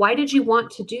be like, why did you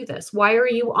want to do this? Why are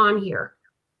you on here?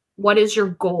 What is your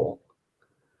goal?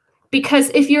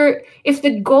 Because if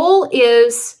the goal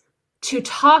is to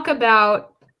talk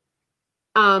about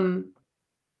the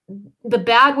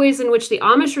bad ways in which the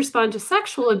Amish respond to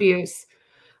sexual abuse,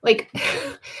 like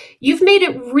you've made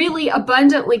it really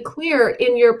abundantly clear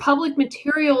in your public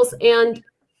materials and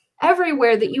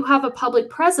everywhere that you have a public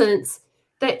presence,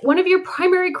 that one of your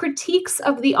primary critiques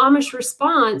of the Amish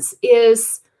response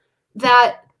is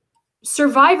that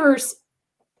survivors,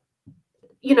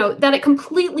 that it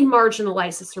completely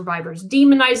marginalizes survivors,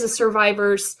 demonizes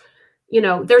survivors.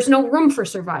 There's no room for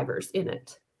survivors in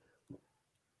it.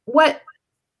 What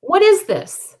is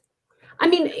this? I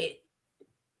mean,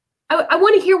 I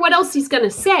want to hear what else he's going to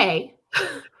say.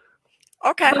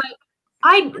 Okay.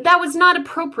 But that was not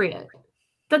appropriate.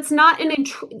 That's not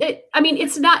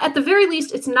it's not, at the very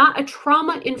least, it's not a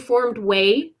trauma-informed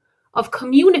way of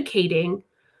communicating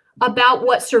about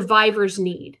what survivors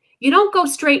need. You don't go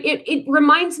straight. It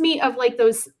reminds me of like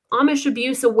those Amish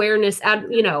abuse awareness,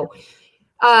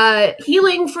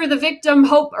 healing for the victim,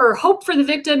 hope for the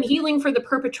victim, healing for the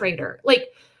perpetrator. Like,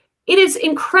 it is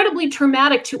incredibly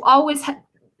traumatic to always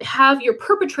have your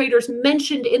perpetrators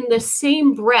mentioned in the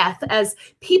same breath as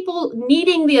people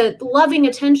needing the loving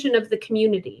attention of the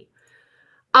community.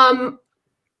 I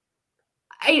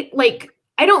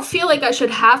don't feel like I should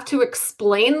have to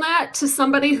explain that to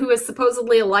somebody who is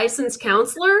supposedly a licensed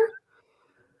counselor.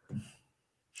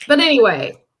 But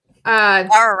anyway,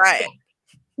 All right.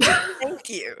 Thank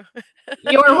you.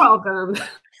 You're welcome.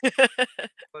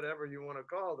 Whatever you want to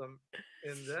call them,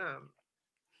 in them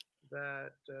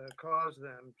that cause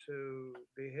them to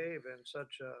behave in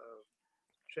such a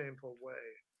shameful way.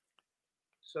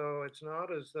 So it's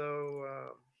not as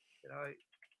though you know,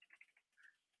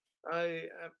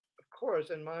 of course,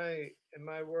 in my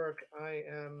work, I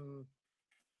am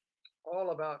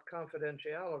all about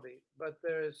confidentiality, but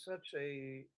there is such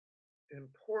a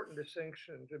important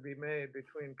distinction to be made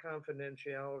between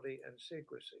confidentiality and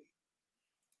secrecy.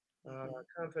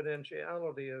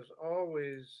 Confidentiality is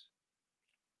always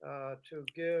to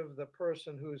give the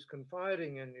person who's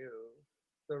confiding in you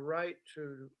the right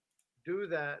to do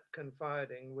that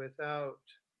confiding without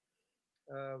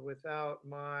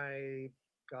my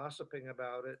gossiping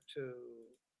about it to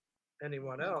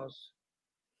anyone else,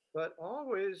 but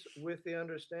always with the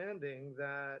understanding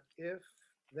that if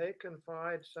they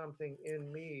confide something in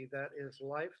me that is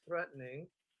life threatening,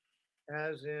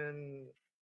 as in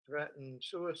threaten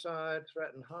suicide,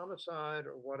 threaten homicide,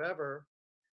 or whatever,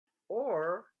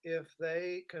 or if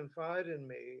they confide in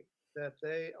me that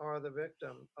they are the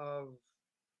victim of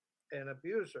an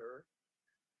abuser,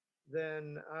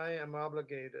 then I am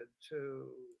obligated to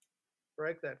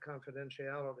break that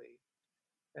confidentiality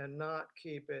and not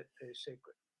keep it a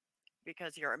secret.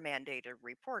 Because you're a mandated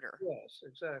reporter. Yes,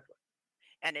 exactly.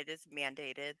 And it is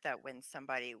mandated that when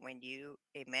you,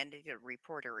 a mandated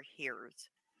reporter, hears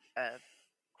of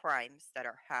crimes that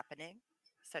are happening,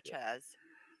 such Yeah. as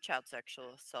child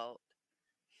sexual assault,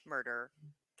 murder,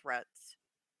 threats,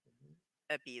 Mhm.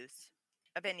 abuse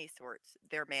of any sorts,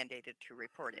 they're mandated to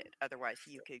report it. Otherwise,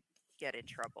 you could get in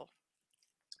trouble.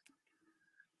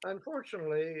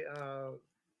 Unfortunately,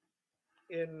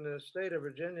 in the state of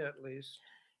Virginia at least,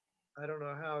 I don't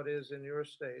know how it is in your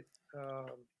state,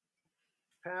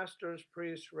 pastors,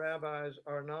 priests, rabbis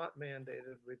are not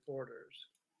mandated reporters.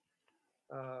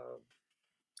 Uh,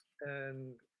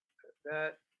 and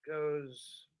that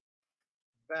goes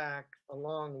back a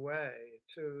long way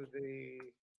to the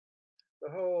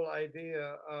whole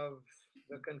idea of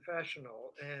the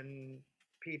confessional and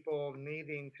people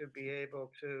needing to be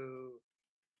able to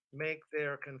make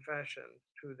their confession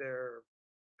to their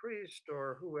priest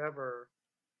or whoever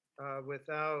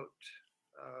without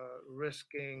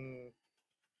risking,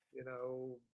 you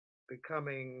know,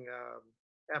 becoming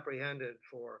apprehended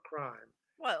for a crime.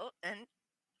 Well, and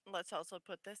let's also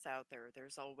put this out there,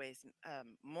 there's always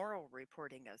moral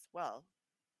reporting as well.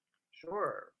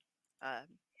 Sure.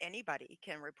 Anybody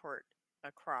can report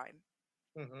a crime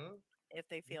Hmm. if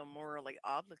they feel morally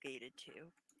obligated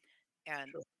to.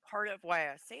 And Sure. part of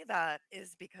why I say that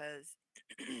is because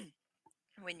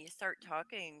when you start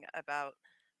talking about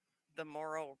the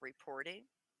moral reporting,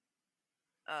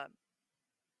 um,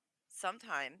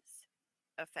 sometimes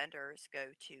offenders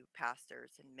go to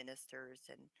pastors and ministers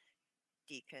and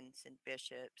deacons and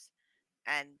bishops,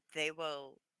 and they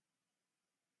will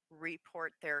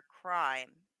report their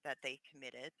crime that they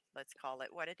committed, let's call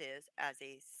it what it is, as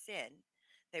a sin.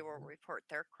 They will report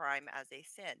their crime as a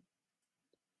sin.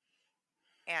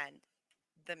 And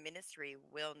the ministry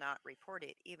will not report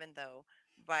it, even though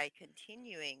by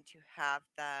continuing to have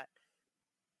that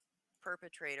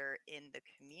perpetrator in the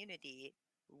community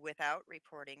without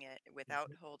reporting it, without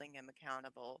holding him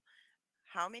accountable,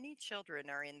 how many children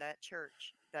are in that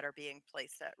church that are being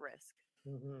placed at risk?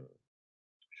 Hmm.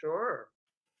 Sure.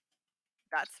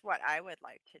 That's what I would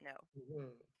like to know. Hmm.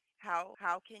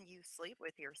 How can you sleep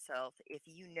with yourself if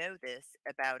you know this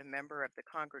about a member of the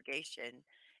congregation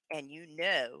and you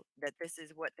know that this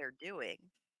is what they're doing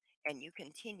and you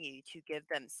continue to give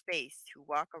them space to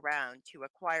walk around to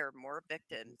acquire more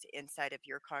victims inside of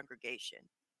your congregation?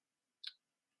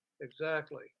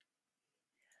 Exactly.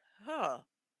 Huh.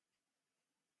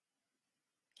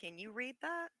 Can you read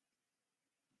that?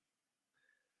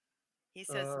 He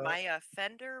says, Uh, my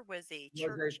offender was a was a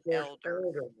church church elder.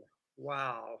 elder.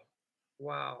 Wow.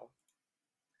 Wow.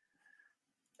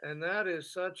 And that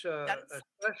is such a, That's,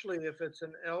 especially if it's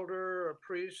an elder, a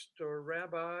priest, or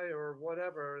rabbi, or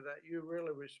whatever that you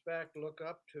really respect, look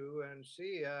up to, and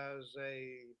see as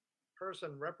a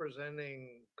person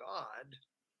representing God.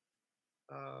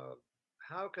 Uh,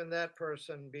 how can that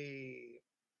person be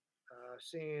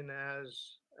seen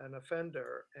as an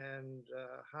offender, and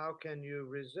how can you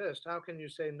resist? How can you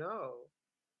say no?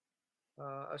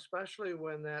 Especially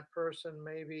when that person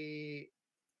maybe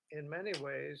in many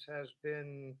ways has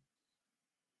been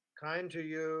kind to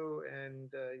you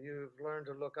and you've learned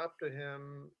to look up to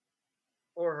him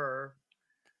or her.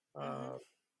 Mhm. Uh,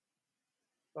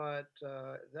 but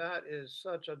that is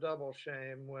such a double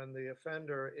shame when the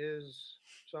offender is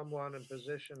someone in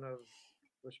position of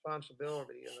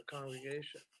responsibility in the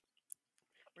congregation.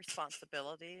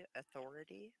 Responsibility,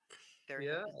 authority. They're in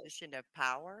a Yeah. position of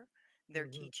power. They're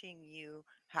Hmm. teaching you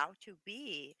how to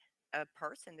be a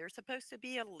person. They're supposed to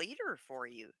be a leader for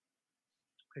you.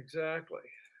 Exactly.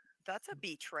 That's a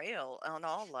betrayal on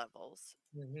all levels.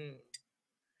 Hmm.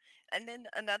 And then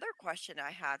another question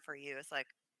I had for you is like,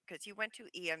 because you went to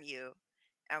EMU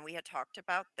and we had talked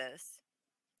about this.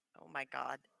 Oh my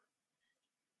God.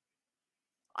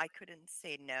 I couldn't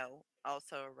say no.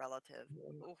 Also a relative.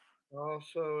 Oof,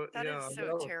 Also, that is yeah, so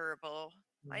well, terrible.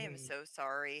 I am hmm, so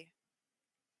sorry.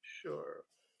 sure.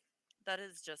 That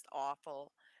is just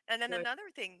awful. And then Yeah,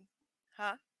 another thing,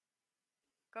 huh?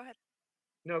 Go ahead.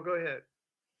 no, go ahead.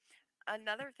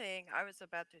 Another thing, I was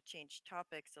about to change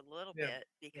topics a little Yeah. bit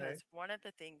Okay. because one of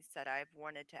the things that I've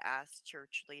wanted to ask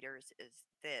church leaders is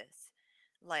this.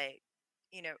 Like,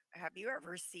 have you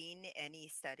ever seen any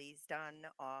studies done,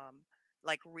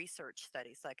 like research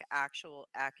studies, like actual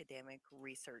academic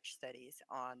research studies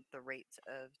on the rates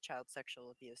of child sexual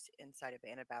abuse inside of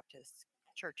Anabaptist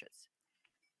churches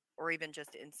or even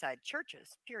just inside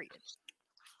churches, period?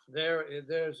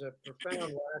 There's a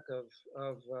profound lack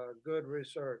of good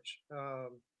research,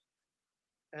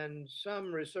 and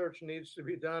some research needs to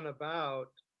be done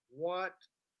about what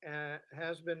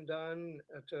has been done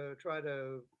to try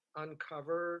to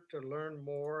uncover, to learn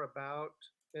more about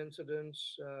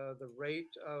incidents, the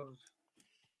rate of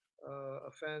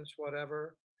offense,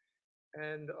 whatever,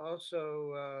 and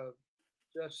also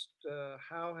just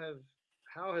how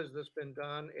has this been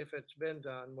done, if it's been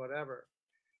done, whatever.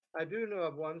 I do know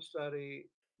of one study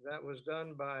that was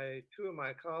done by two of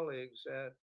my colleagues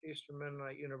at Eastern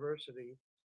Mennonite University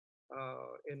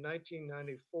in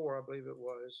 1994, I believe it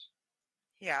was.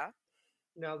 Yeah.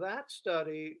 Now, that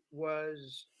study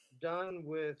was done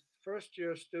with first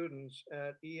year students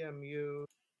at EMU.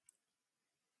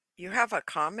 You have a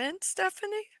comment,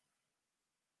 Stephanie?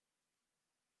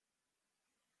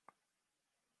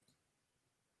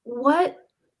 What?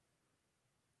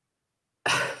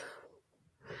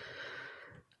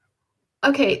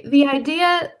 Okay, the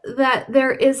idea that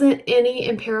there isn't any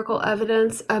empirical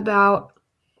evidence about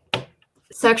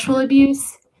sexual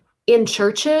abuse in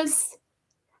churches,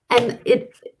 and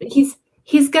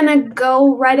he's gonna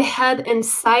go right ahead and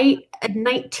cite a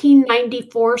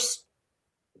 1994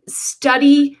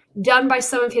 study done by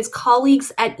some of his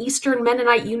colleagues at Eastern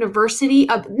Mennonite University.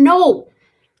 Of no,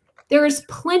 there is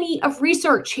plenty of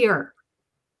research here.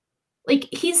 Like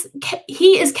he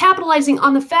is capitalizing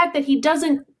on the fact that he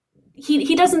doesn't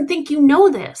think you know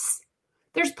this.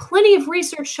 There's plenty of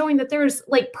research showing that there's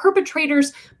like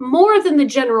perpetrators more than the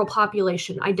general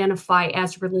population identify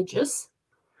as religious.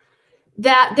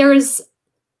 That there is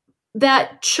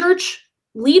that church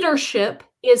leadership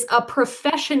is a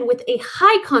profession with a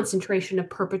high concentration of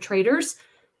perpetrators.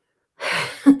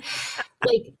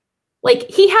 like like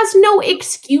he has no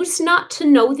excuse not to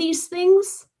know these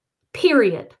things.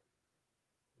 Period.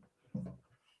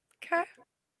 Okay.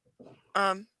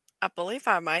 Um, I believe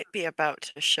I might be about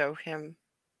to show him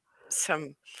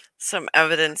some some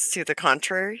evidence to the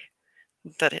contrary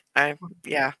that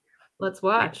yeah. Let's It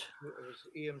watch. was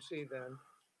EMC then,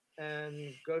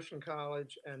 and Goshen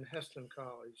College and Heston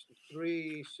College,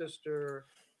 three sister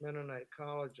Mennonite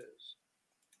colleges.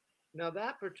 Now,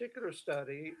 that particular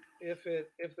study, if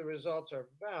the results are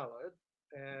valid,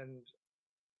 and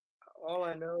all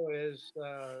I know is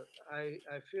I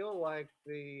feel like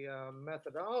the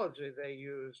methodology they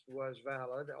used was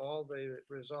valid. All the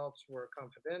results were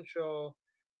confidential,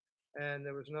 and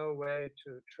there was no way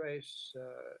to trace,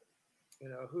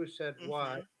 who said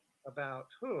what Mhm. about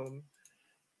whom.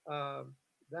 Um,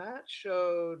 that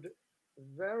showed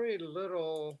very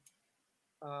little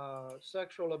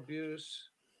sexual abuse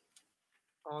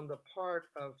on the part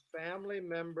of family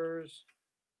members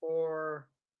or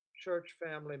church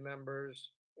family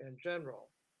members in general.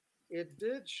 It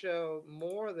did show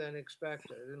more than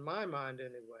expected, in my mind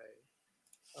anyway.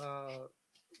 Uh,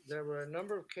 there were a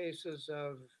number of cases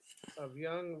of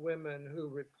young women who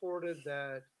reported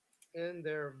that in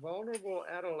their vulnerable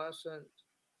adolescent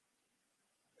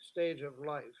stage of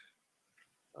life,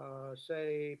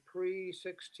 say pre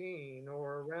 16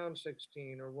 or around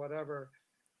 16 or whatever,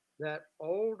 that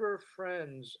older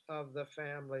friends of the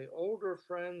family, older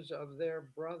friends of their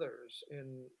brothers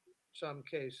in some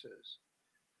cases,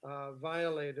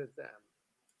 violated them.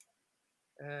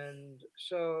 And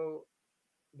so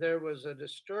there was a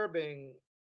disturbing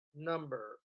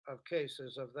number of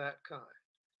cases of that kind.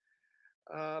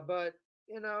 But,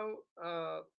 you know,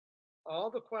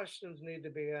 all the questions need to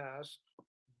be asked.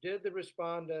 Did the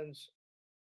respondents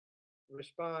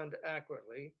respond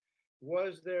accurately?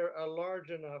 Was there a large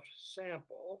enough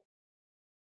sample?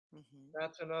 Hmm.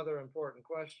 That's another important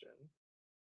question.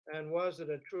 And was it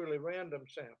a truly random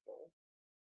sample?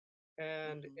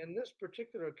 And Hmm. in this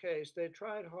particular case, they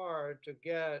tried hard to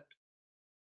get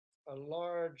a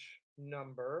large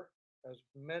number, as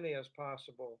many as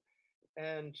possible,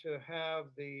 and to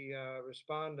have the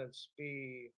respondents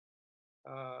be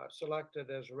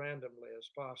selected as randomly as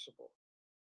possible.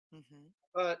 Hmm.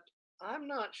 But I'm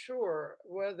not sure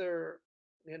whether,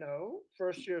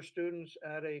 first year students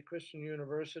at a Christian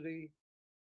university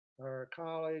or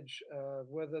college,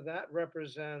 whether that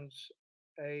represents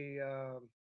a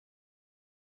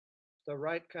the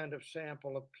right kind of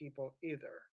sample of people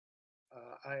either.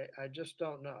 I just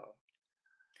don't know.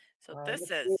 So Uh, this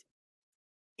let's is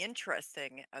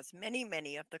interesting, as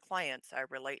many of the clients I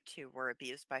relate to were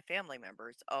abused by family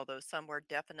members, although some were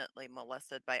definitely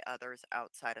molested by others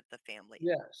outside of the family.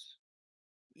 yes.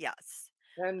 Yes.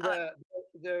 And Um,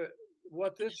 the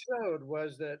what this showed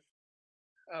was that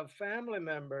of family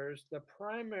members, the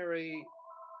primary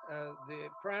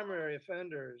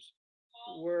offenders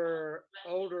were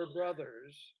older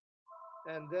brothers,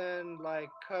 and then like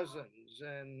cousins,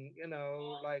 and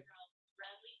like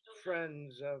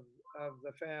friends of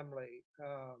the family.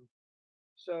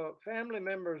 So family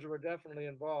members were definitely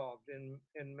involved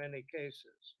in many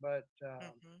cases, but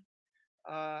mhm.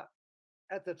 uh,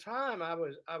 at the time I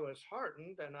was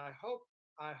heartened, and I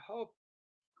hope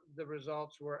the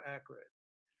results were accurate.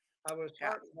 I was Yeah.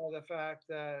 heartened by the fact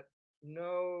that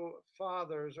no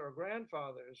fathers or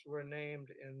grandfathers were named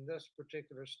in this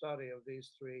particular study of these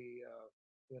three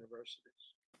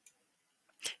universities.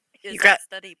 Is that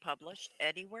study published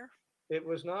anywhere? It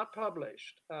was not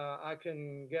published. I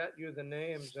can get you the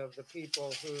names of the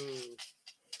people who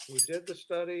did the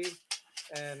study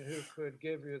and who could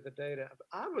give you the data.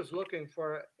 I was looking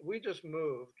for. We just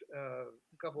moved a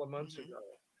couple of months Hmm.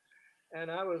 ago, and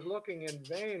I was looking in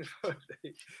vain for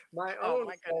my Oh own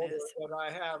my folder goodness. that I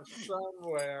have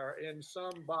somewhere in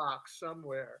some box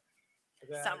somewhere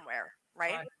that Somewhere, I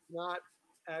right? have not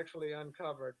actually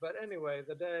uncovered. But anyway,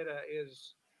 the data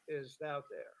is out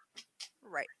there.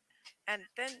 Right. And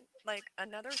then like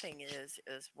another thing is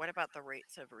what about the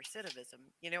rates of recidivism?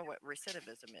 You know what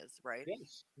recidivism is, right?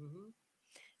 Yes.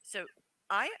 So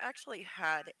I actually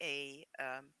had a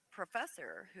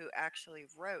professor who actually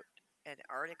wrote an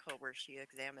article where she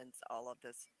examines all of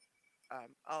this,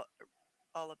 um, all,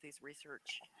 all of these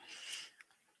research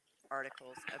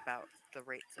articles about the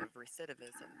rates of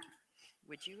recidivism.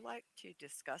 Would you like to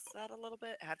discuss that a little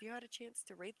bit? Have you had a chance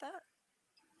to read that?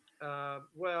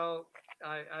 Well,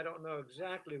 I don't know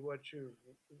exactly what you've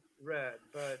read,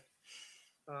 but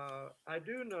I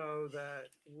do know that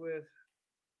with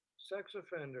sex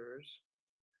offenders,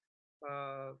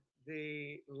 uh,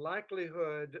 the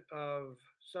likelihood of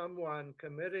someone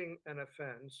committing an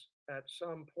offense at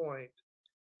some point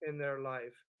in their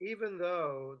life, even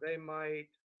though they might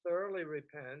thoroughly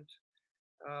repent,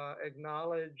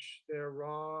 acknowledge their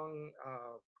wrong,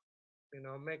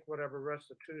 make whatever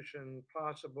restitution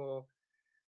possible,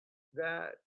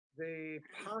 that the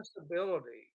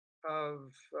possibility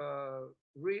of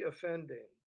reoffending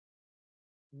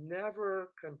never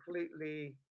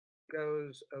completely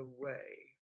goes away.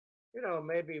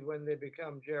 Maybe when they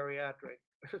become geriatric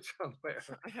somewhere.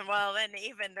 Well, then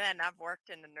even then, I've worked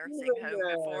in a nursing Even home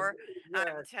then, before. I'm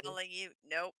exactly, telling you,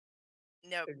 nope,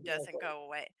 nope, doesn't exactly. go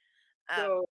away. Um,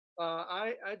 So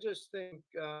I just think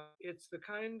it's the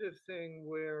kind of thing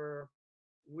where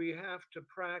we have to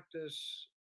practice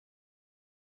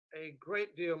a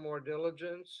great deal more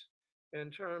diligence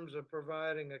in terms of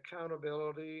providing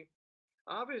accountability.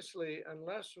 Obviously,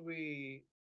 unless we,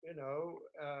 you know,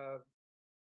 uh,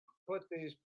 put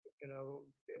these, you know,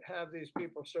 have these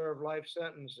people serve life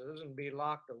sentences and be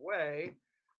locked away,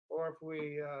 or if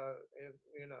we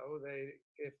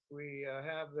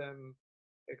have them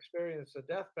experience the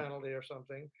death penalty or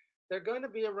something, they're going to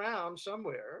be around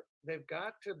somewhere.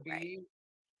 right.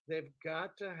 They've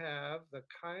got to have the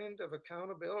kind of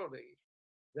accountability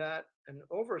that an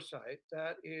oversight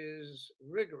that is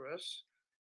rigorous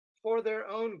for their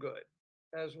own good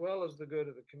as well as the good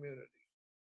of the community.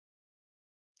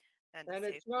 And the And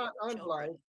safety of the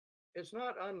children. it's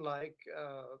not unlike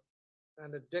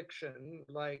an addiction,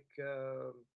 like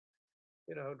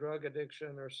drug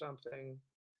addiction or something,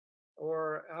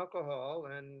 or alcohol.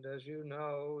 And as you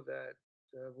know, that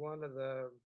one of the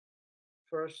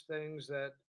first things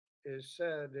that is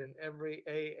said in every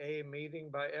AA meeting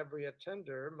by every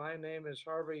attender, my name is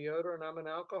Harvey Yoder and I'm an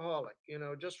alcoholic.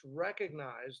 Just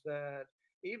recognize that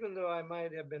even though I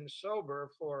might have been sober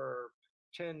for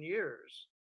 10 years,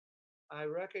 I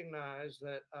recognize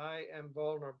that I am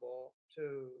vulnerable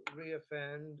to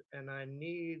reoffend and I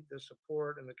need the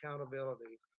support and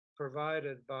accountability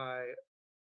provided by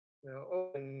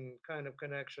open kind of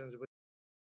connections with.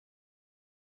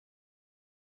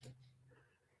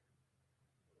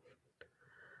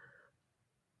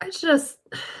 I just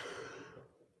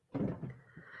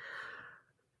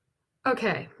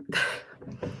okay.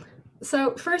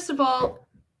 So first of all,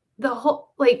 the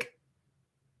whole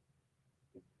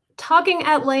talking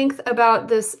at length about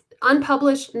this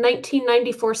unpublished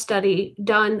 1994 study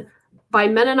done by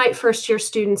Mennonite first year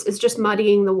students is just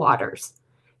muddying the waters.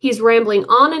 He's rambling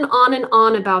on and on and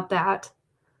on about that.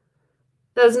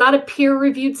 That is not a peer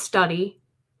reviewed study.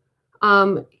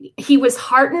 He was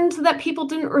heartened that people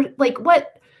didn't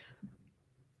what?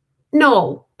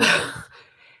 No.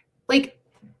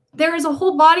 There is a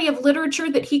whole body of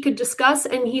literature that he could discuss,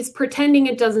 and he's pretending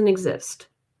it doesn't exist.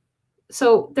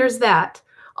 So there's that.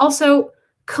 Also,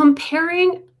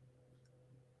 comparing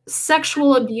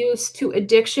sexual abuse to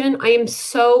addiction, I am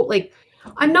so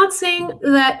I'm not saying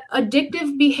that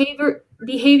addictive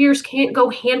behaviors can't go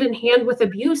hand in hand with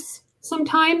abuse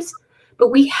sometimes, but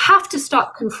we have to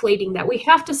stop conflating that. We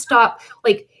have to stop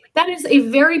that is a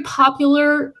very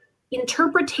popular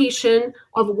interpretation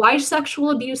of why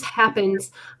sexual abuse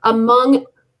happens among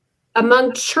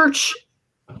church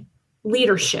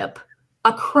leadership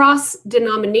across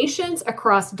denominations,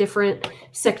 across different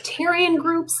sectarian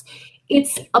groups.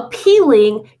 It's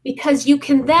appealing because you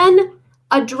can then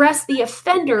address the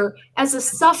offender as a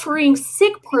suffering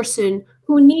sick person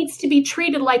who needs to be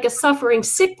treated like a suffering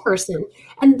sick person.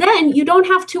 And then you don't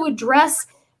have to address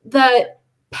the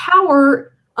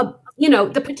power of,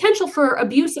 the potential for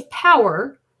abuse of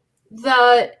power,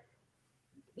 the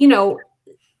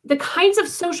kinds of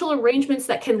social arrangements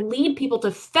that can lead people to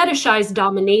fetishize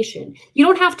domination. You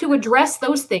don't have to address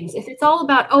those things. If it's all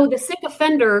about, the sick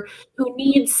offender who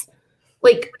needs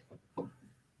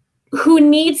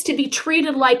to be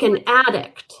treated like an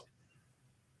addict,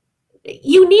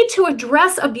 you need to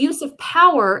address abuse of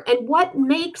power and what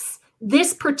makes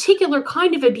this particular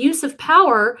kind of abuse of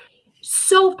power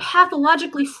so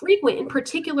pathologically frequent in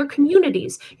particular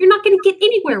communities. You're not going to get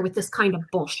anywhere with this kind of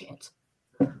bullshit.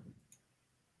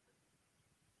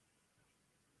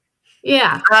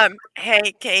 Yeah.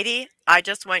 Hey, Katie, I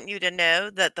just want you to know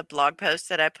that the blog post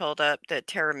that I pulled up that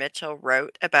Tara Mitchell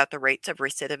wrote about the rates of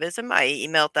recidivism, I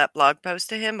emailed that blog post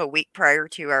to him a week prior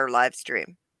to our live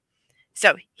stream.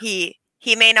 So he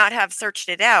may not have searched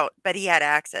it out, but he had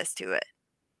access to it.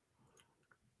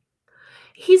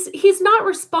 He's not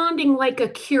responding like a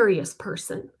curious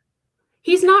person.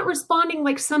 He's not responding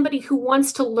like somebody who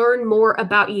wants to learn more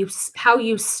about you, how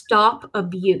you stop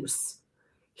abuse.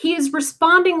 He is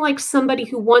responding like somebody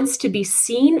who wants to be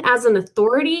seen as an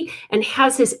authority and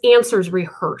has his answers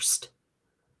rehearsed.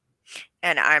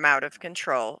 And I'm out of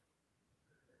control.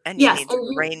 And you need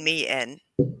to rein me in.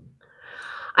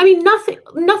 I mean, nothing,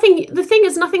 the thing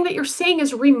is, nothing that you're saying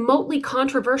is remotely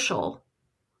controversial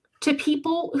to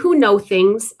people who know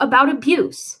things about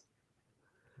abuse.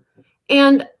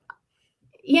 And,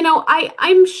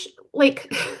 I'm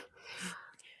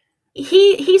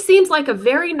he seems like a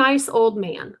very nice old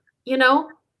man,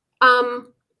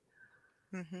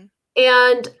 Mm-hmm.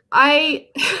 And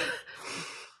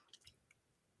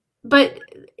but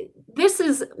this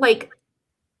is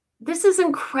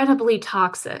incredibly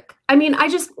toxic. I mean, I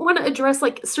just want to address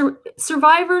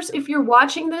survivors, if you're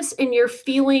watching this and you're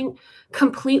feeling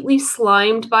completely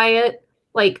slimed by it,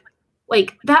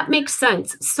 that makes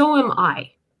sense. So am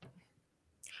I.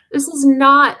 This is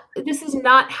not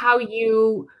how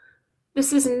you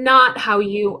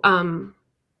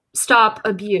stop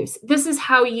abuse. This is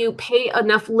how you pay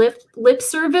enough lip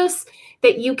service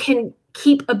that you can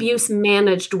keep abuse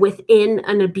managed within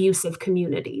an abusive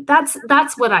community. That's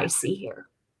what I see here.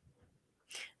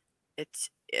 It's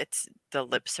the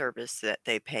lip service that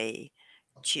they pay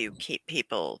to keep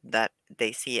people that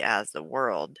they see as the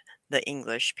world, the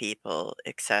English people,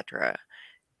 etc.,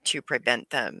 to prevent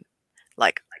them.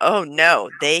 Like, oh no,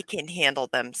 they can handle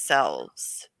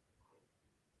themselves,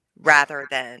 rather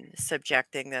than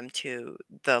subjecting them to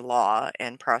the law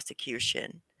and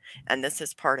prosecution. And this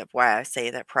is part of why I say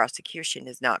that prosecution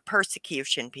is not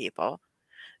persecution, people.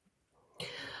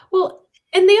 Well,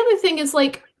 And the other thing is,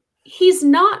 like, he's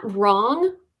not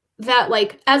wrong that,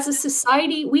 like, as a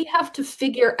society, we have to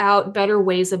figure out better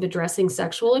ways of addressing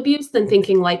sexual abuse than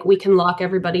thinking like we can lock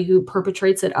everybody who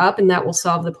perpetrates it up and that will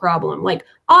solve the problem. Like,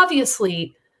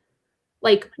 obviously,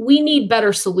 like, we need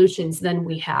better solutions than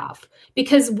we have,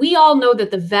 because we all know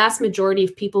that the vast majority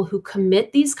of people who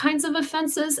commit these kinds of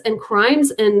offenses and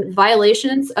crimes and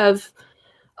violations of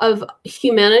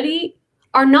humanity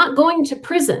are not going to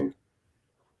prison.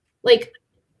 Like,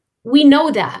 we know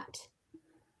that.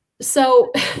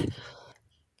 So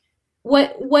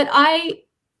what I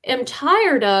am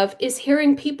tired of is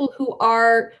hearing people who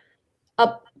are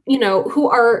who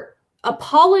are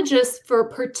apologists for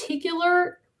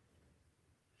particular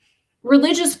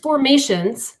religious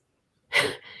formations.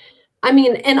 I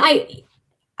mean, and I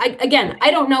again, I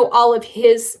don't know all of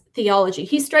his theology.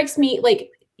 He strikes me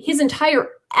like his entire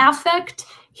affect,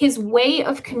 his way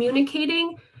of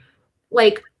communicating,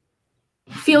 like,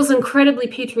 feels incredibly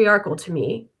patriarchal to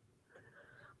me.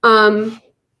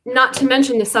 Not to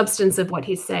mention the substance of what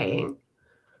he's saying.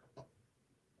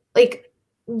 Like,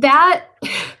 that,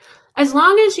 as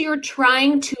long as you're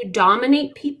trying to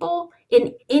dominate people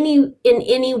in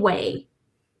any way,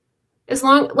 as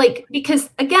long, like, because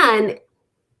again,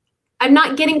 I'm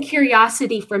not getting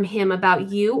curiosity from him about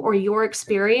you or your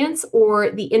experience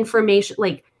or the information.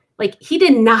 Like he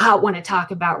did not want to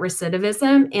talk about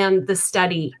recidivism and the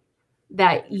study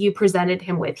that you presented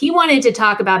him with. He wanted to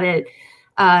talk about it,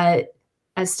 a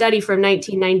study from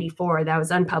 1994 that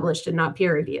was unpublished and not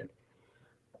peer reviewed.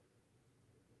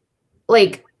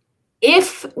 Like,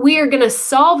 if we are going to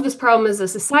solve this problem as a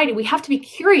society, we have to be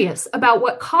curious about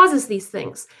what causes these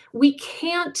things. We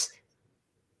can't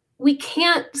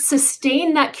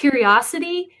sustain that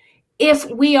curiosity if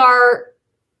we are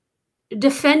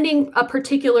defending a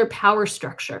particular power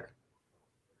structure.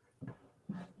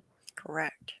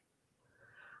 Correct.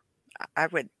 I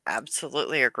would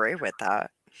absolutely agree with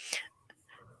that.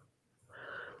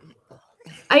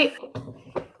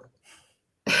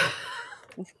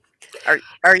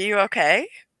 Are you okay?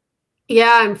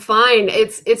 Yeah, I'm fine.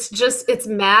 It's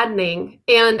maddening.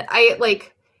 And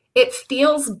it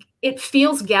feels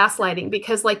gaslighting,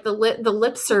 because like the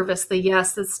lip service, the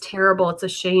yes, it's terrible, it's a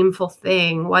shameful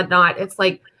thing, whatnot. It's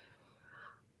like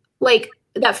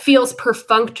that feels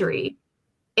perfunctory.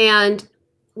 And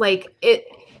like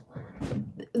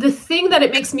the thing that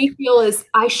it makes me feel is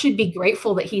I should be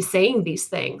grateful that he's saying these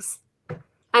things.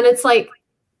 And it's like,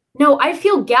 no, I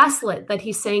feel gaslit that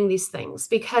he's saying these things,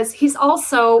 because he's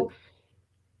also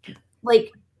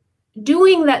like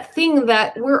doing that thing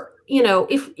that we're,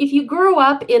 if you grow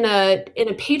up in a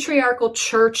patriarchal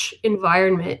church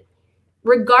environment,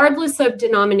 regardless of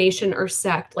denomination or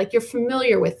sect, like, you're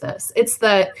familiar with this. It's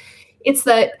that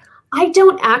I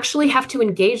don't actually have to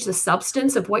engage the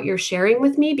substance of what you're sharing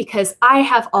with me, because I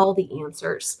have all the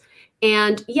answers.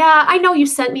 And yeah, I know you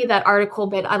sent me that article,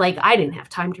 but I didn't have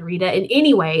time to read it. And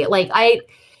anyway,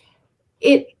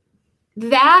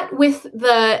 that with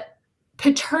the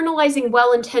paternalizing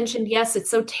well-intentioned, yes, it's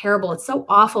so terrible, it's so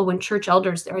awful when church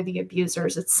elders are the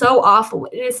abusers, it's so awful.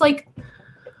 And it's like,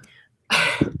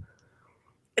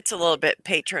 it's a little bit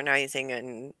patronizing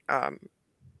and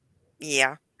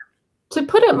yeah, to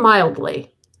put it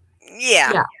mildly.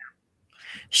 Yeah.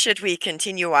 Should we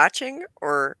continue watching,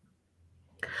 or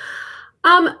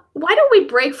why don't we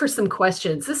break for some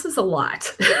questions? This is a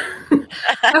lot.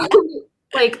 I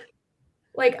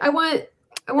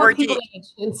want people to get a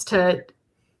chance to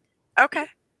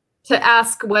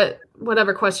ask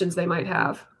whatever questions they might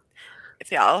have.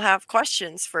 If y'all have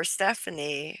questions for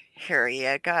Stephanie, here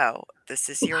you go. This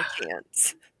is your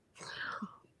chance.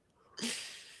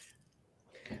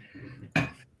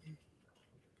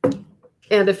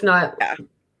 And if not,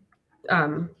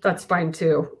 that's fine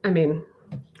too. I mean,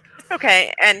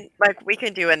 okay. And we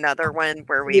can do another one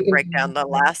where we break down the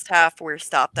last half. We're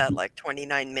stopped at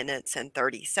 29 minutes and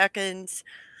 30 seconds.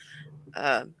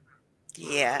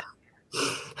 Yeah.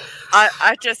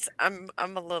 I'm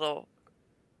a little,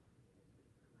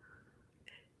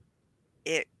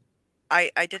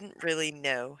 I didn't really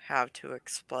know how to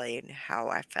explain how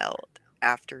I felt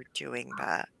after doing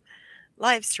that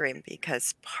live stream,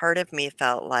 because part of me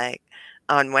felt like,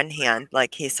 on one hand,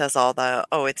 like he says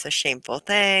it's a shameful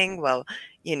thing. Well,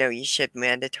 it should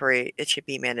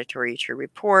be mandatory to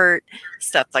report,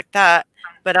 stuff like that.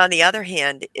 But on the other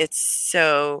hand, it's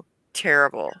so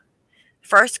terrible.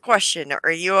 First question,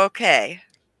 are you okay?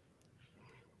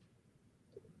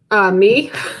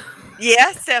 Me?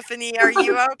 Yeah, Stephanie, are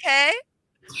you okay?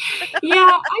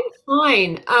 Yeah, I'm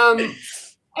fine.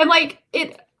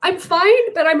 And I'm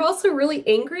fine, but I'm also really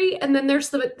angry. And then there's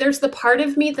the part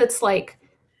of me that's like,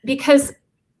 because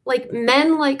like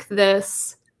men like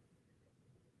this,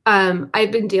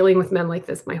 I've been dealing with men like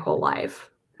this my whole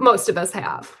life. Most of us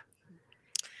have.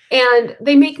 And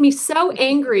they make me so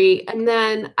angry. And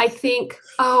then I think,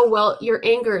 oh, well, your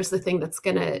anger is the thing that's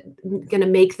gonna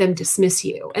make them dismiss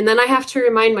you. And then I have to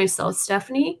remind myself,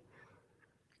 Stephanie,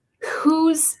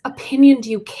 whose opinion do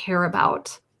you care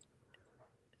about?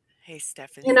 Hey,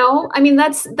 Stephanie. You know, I mean,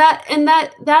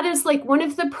 that is like one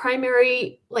of the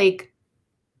primary like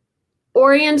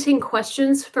orienting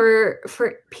questions for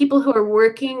people who are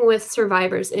working with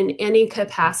survivors in any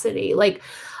capacity. Like,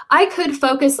 I could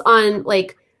focus on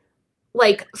like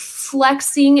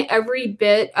flexing every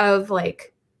bit of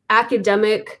like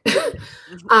academic you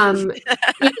know,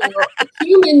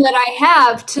 human that I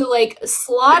have to like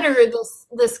slaughter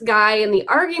this guy and the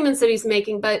arguments that he's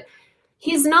making, but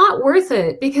he's not worth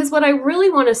it. Because what I really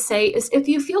want to say is, if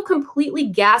you feel completely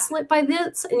gaslit by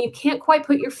this and you can't quite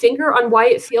put your finger on why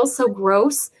it feels so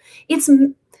gross, it's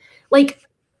like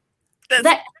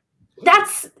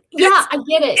that's yeah, I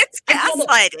get it. It's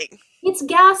gaslighting. It's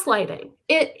gaslighting.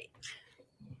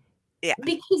 Yeah.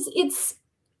 Because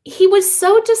he was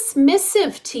so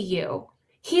dismissive to you.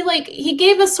 He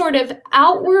gave a sort of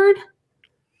outward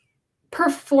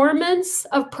performance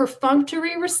of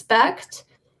perfunctory respect,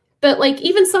 but like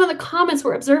even some of the comments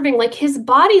we're observing, like his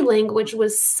body language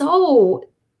was so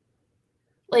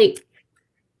like,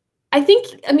 I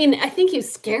think you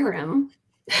scare him.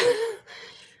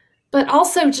 But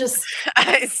also just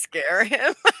I scare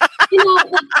him. You know,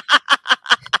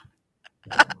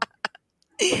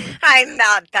 I'm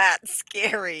not that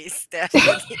scary,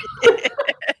 Stephanie.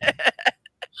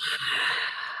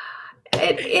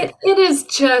 it is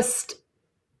just,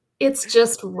 it's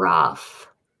just rough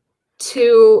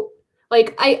to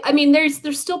like, I mean,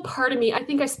 there's still part of me. I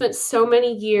think I spent so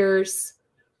many years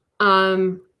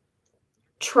trying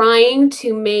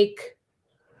to make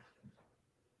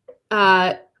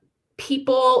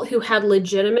people who had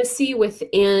legitimacy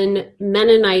within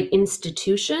Mennonite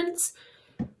institutions,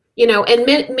 you know, and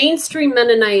mainstream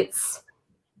Mennonites,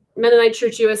 Mennonite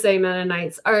Church USA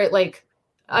Mennonites are like,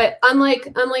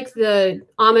 unlike the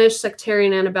Amish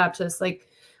sectarian Anabaptists, like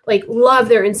love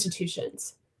their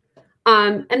institutions.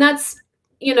 And that's,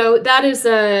 you know,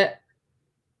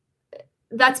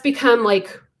 that's become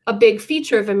like a big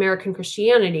feature of American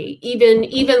Christianity,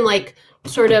 even like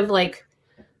sort of like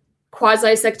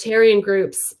quasi-sectarian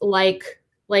groups like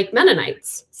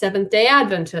Mennonites, Seventh-day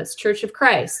Adventists, Church of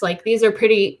Christ. Like these are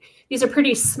pretty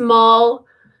small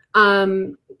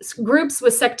groups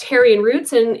with sectarian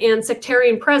roots and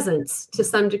sectarian presence to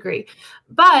some degree,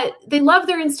 but they love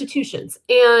their institutions.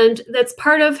 And that's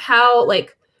part of how,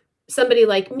 like, somebody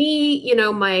like me, you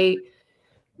know, my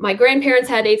grandparents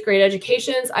had 8th grade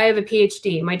educations. I have a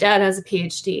PhD. My dad has a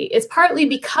PhD. It's partly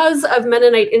because of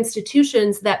Mennonite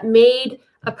institutions that made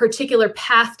a particular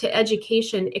path to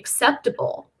education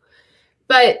acceptable.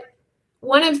 But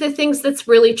one of the things that's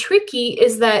really tricky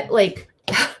is that, like,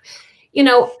 you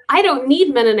know, I don't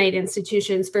need Mennonite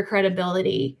institutions for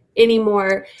credibility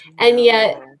anymore. And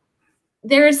yet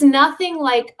there's nothing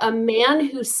like a man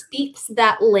who speaks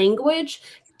that language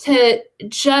to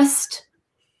just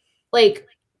like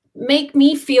make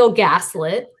me feel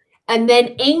gaslit, and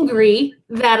then angry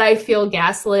that I feel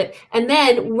gaslit, and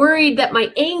then worried that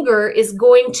my anger is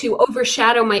going to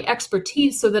overshadow my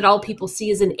expertise so that all people see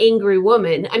is an angry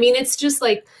woman. I mean, it's just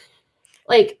like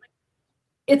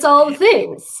it's all the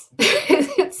things.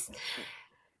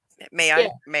 May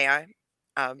I?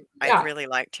 I'd really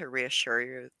like to reassure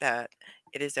you that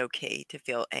it is okay to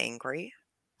feel angry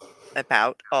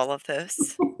about all of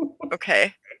this.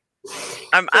 Okay.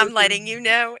 I'm letting you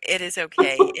know it is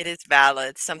okay. It is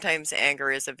valid. Sometimes anger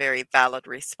is a very valid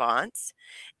response.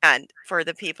 And for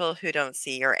the people who don't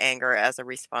see your anger as a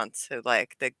response to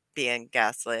like the being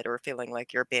gaslit or feeling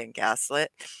like you're being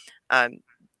gaslit,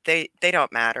 they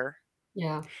don't matter.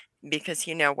 Yeah. Because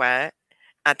you know what?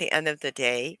 At the end of the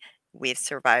day, we've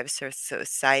survived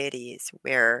societies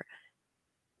where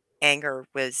anger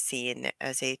was seen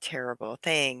as a terrible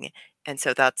thing. And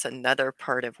so that's another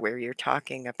part of where you're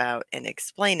talking about and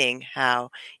explaining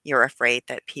how you're afraid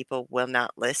that people will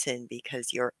not listen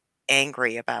because you're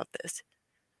angry about this.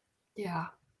 Yeah.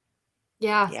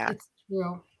 It's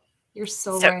true. You're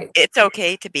so right. It's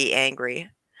okay to be angry.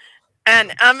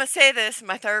 And I'm going to say this,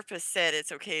 my therapist said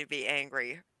it's okay to be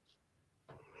angry.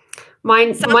 Mine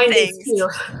is too.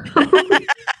 I'm going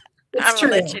to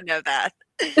let you know that.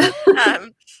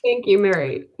 Thank you,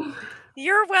 Mary.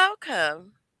 You're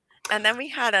welcome. And then we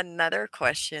had another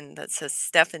question that says,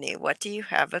 Stephanie, what do you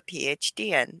have a PhD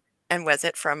in? And was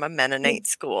it from a Mennonite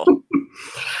school?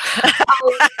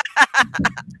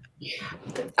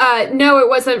 No, it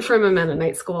wasn't from a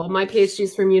Mennonite school. My PhD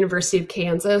is from University of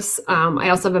Kansas. I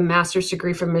also have a master's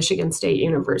degree from Michigan State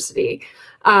University.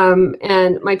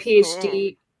 And my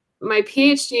Cool.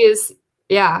 PhD is,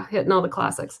 yeah, hitting all the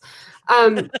classics.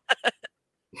 Um,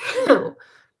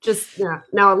 just, yeah,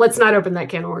 no, let's not open that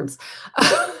can of worms.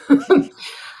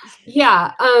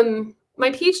 Yeah, my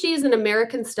PhD is in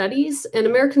American Studies, and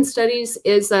American Studies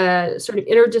is a sort of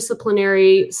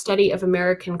interdisciplinary study of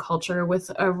American culture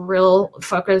with a real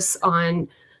focus on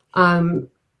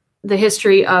the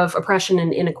history of oppression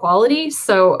and inequality.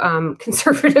 So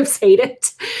conservatives hate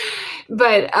it.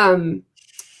 But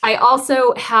I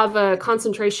also have a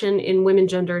concentration in women,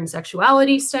 gender, and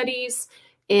sexuality studies,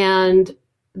 and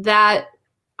that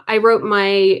I wrote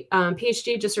my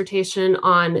PhD dissertation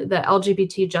on the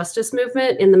LGBT justice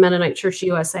movement in the Mennonite Church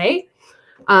USA,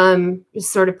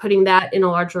 sort of putting that in a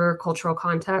larger cultural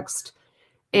context.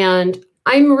 And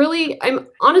I'm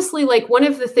honestly, like, one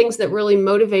of the things that really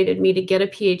motivated me to get a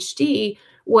PhD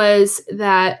was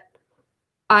that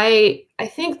I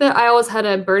think that I always had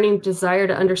a burning desire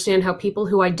to understand how people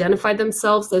who identify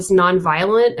themselves as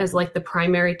nonviolent, as like the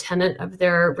primary tenet of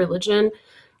their religion,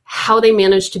 how they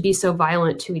manage to be so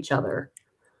violent to each other.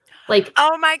 Like,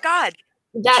 Oh my God.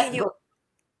 that, Can you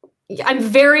I'm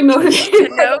very motivated to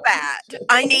by know that?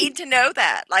 I need to know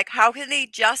that. Like, how can they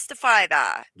justify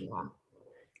that? Yeah.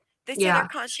 They say they're Yeah.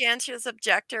 conscientious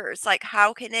objectors. Like,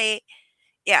 how can they?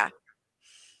 Yeah,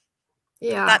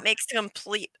 Yeah. that makes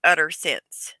complete, utter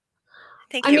sense.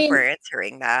 Thank I you for mean,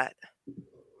 answering that.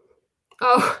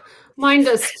 oh, mine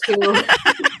does too.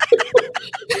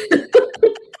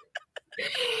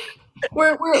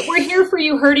 We're here for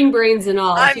you, hurting brains and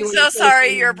all. If I'm you want so to say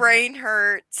sorry your something. brain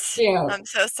hurts. Yeah. I'm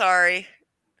so sorry.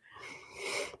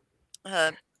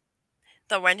 The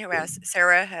one who asked,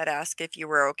 Sarah had asked if you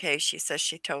were okay. She says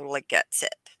she totally gets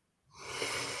it.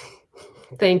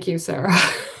 Thank you, Sarah.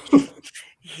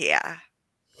 Yeah.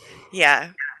 Yeah.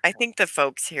 I think the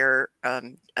folks here,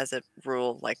 as a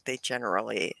rule, like, they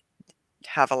generally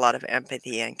have a lot of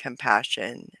empathy and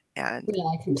compassion and Yeah,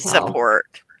 I can tell.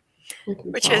 support, I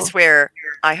can which tell. is where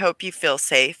I hope you feel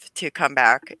safe to come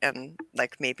back in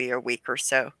like maybe a week or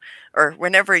so, or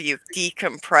whenever you've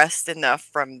decompressed enough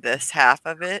from this half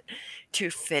of it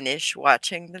to finish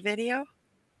watching the video.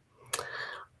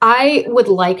 I would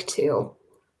like to.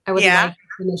 I would Yeah. like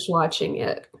to finish watching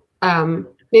it.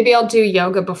 Maybe I'll do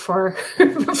yoga before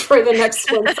before the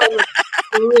next one, so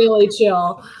I'm really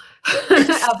chill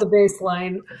at the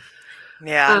baseline.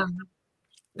 Yeah.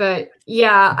 But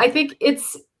yeah, I think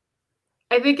it's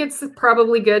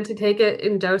probably good to take it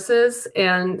in doses,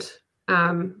 and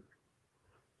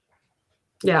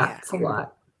yeah, it's a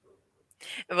lot.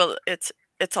 Well, it's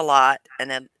a lot, and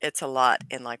then it's a lot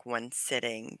in like one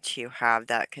sitting to have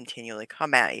that continually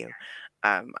come at you.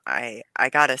 I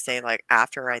gotta say, like,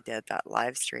 after I did that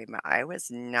live stream, I was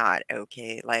not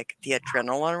okay. Like, the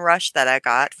adrenaline rush that I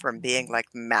got from being like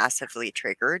massively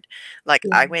triggered, like,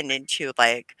 Yeah. I went into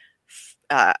like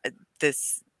uh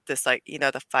this, like,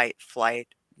 the fight flight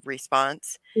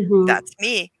response. Mhm. That's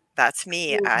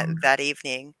me that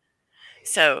evening.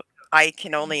 So I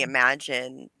can only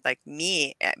imagine, like,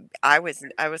 me. I was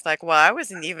like, well, I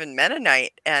wasn't even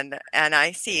Mennonite, and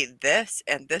I see this,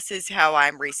 and this is how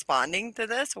I'm responding to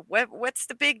this. What's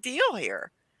the big deal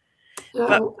here?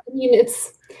 But I mean,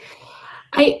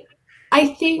 I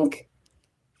think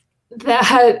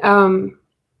that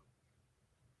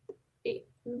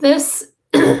this,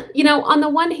 on the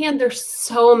one hand, there's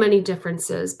so many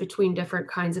differences between different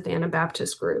kinds of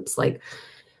Anabaptist groups. Like,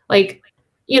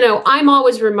 I'm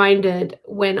always reminded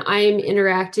when I'm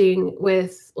interacting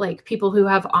with like people who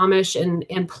have Amish and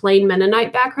plain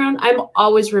Mennonite background, I'm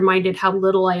always reminded how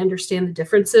little I understand the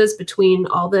differences between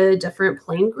all the different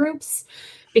plain groups,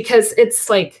 because it's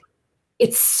like,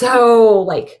 it's so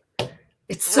right,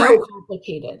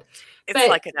 complicated. it's But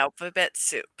like an alphabet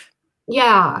soup.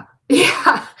 yeah,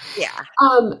 yeah. Yeah.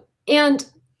 And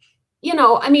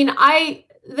I mean,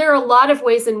 there are a lot of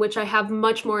ways in which I have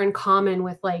much more in common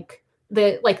with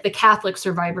the Catholic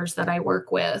survivors that I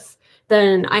work with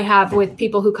than I have with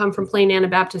people who come from plain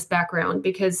Anabaptist background,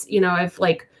 because I've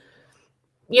I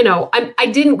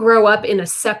didn't grow up in a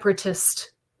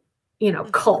separatist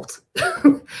cult.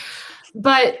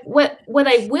 But what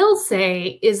I will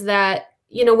say is that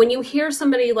when you hear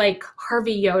somebody like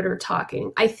Harvey Yoder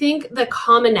talking, I think the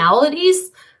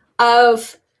commonalities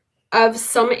of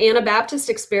some Anabaptist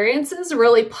experiences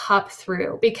really pop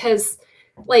through, because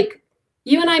like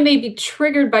you and I may be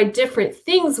triggered by different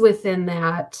things within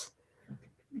that,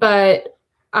 but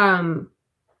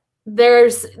there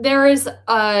is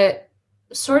a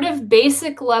sort of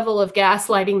basic level of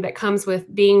gaslighting that comes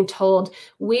with being told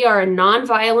we are a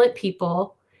nonviolent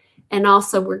people, and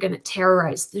also we're going to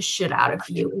terrorize the shit out of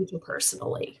you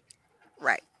interpersonally.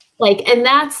 Right. Like, and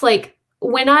that's like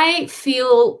when I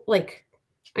feel like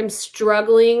I'm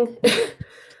struggling,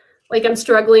 like I'm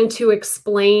struggling to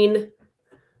explain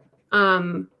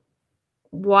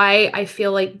why I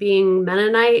feel like being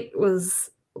Mennonite was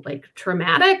like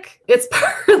traumatic. It's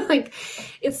like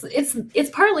it's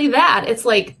partly that. It's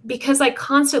like because I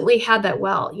constantly had that,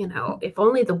 well, you know, if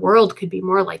only the world could be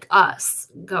more like us.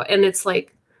 And it's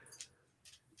like,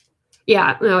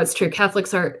 yeah, no, it's true.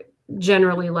 Catholics are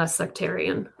generally less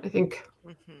sectarian, I think.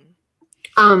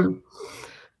 Mm-hmm.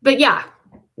 But yeah,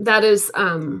 that is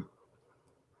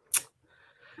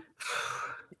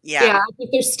yeah, I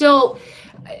think there's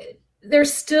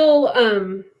still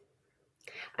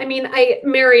I mean,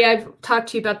 Mary, I've talked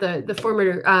to you about the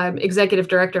former executive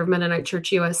director of Mennonite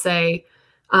Church USA,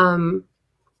 Irvin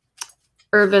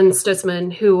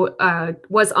Stutzman, who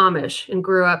was Amish and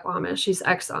grew up Amish. He's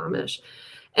ex-Amish.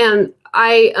 And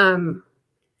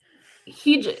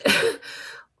he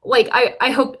like,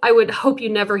 I would hope you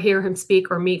never hear him speak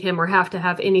or meet him or have to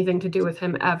have anything to do with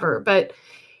him ever. But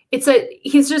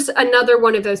he's just another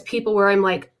one of those people where I'm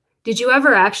like, did you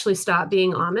ever actually stop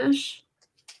being Amish?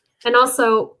 And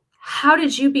also, how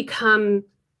did you become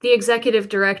the executive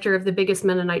director of the biggest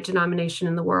Mennonite denomination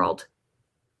in the world?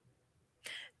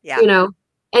 Yeah. You know,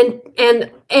 and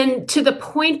to the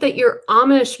point that your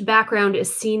Amish background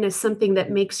is seen as something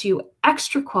that makes you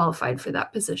extra qualified for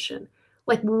that position.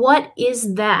 Like, what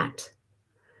is that?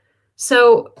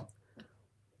 So,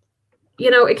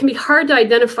 you know, it can be hard to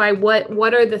identify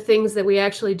what are the things that we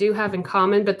actually do have in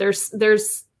common, but there's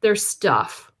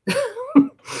stuff.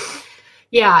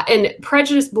 Yeah, and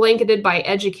prejudice blanketed by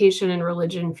education and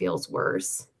religion feels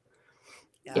worse.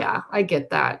 Yeah, I get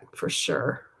that for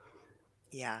sure.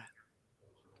 Yeah.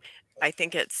 I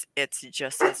think it's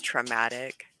just as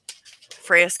traumatic.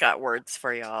 Freya's got words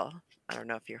for y'all. I don't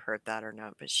know if you heard that or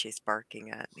not, but she's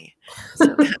barking at me.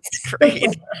 So that's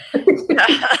great.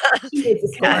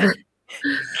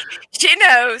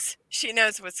 She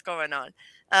knows what's going on.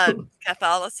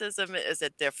 Catholicism is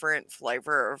a different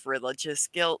flavor of religious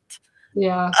guilt.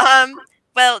 Yeah.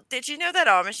 Well, did you know that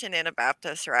Amish and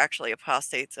Anabaptists are actually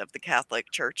apostates of the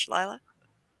Catholic Church, Lila?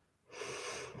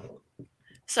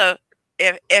 So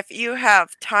if you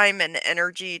have time and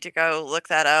energy to go look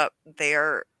that up, they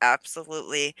are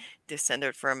absolutely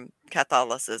descended from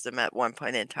Catholicism at one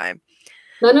point in time.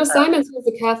 No, Simons was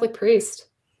a Catholic priest.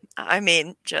 I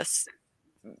mean, just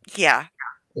yeah.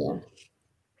 Yeah.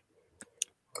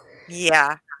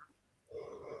 Yeah.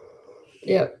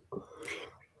 Yep.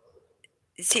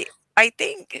 See, I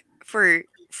think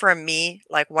from me,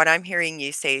 like what I'm hearing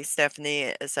you say,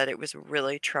 Stephanie, is that it was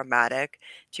really traumatic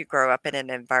to grow up in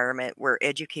an environment where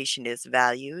education is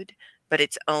valued, but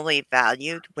it's only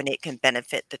valued when it can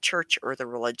benefit the church or the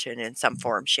religion in some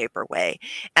form, shape, or way.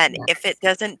 And if it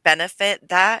doesn't benefit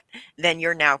that, then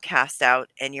you're now cast out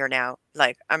and you're now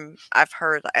like, I've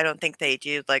heard, I don't think they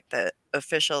do like the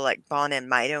official like Bon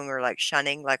and Meidung or like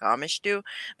shunning like Amish do,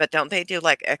 but don't they do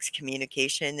like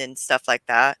excommunication and stuff like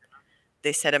that?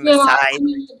 They set them aside. I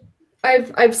mean,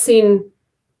 I've seen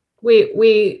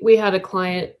we had a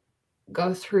client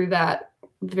go through that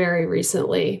very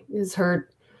recently. Is her,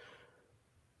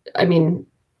 I mean,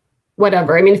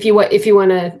 whatever. I mean, if you want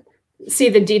to see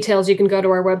the details, you can go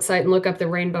to our website and look up the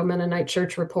Rainbow Mennonite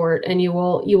Church report, and you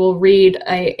will read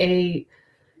a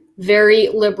very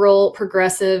liberal,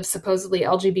 progressive, supposedly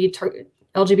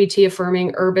LGBT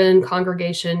affirming urban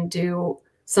congregation do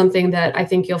something that I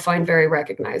think you'll find very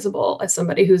recognizable as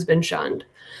somebody who's been shunned.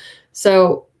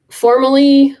 So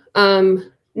formally, no,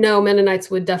 Mennonites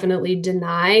would definitely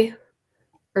deny,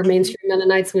 or mainstream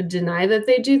Mennonites would deny that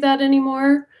they do that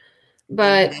anymore.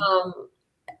 But,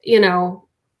 you know,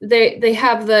 they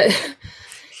have the,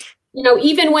 you know,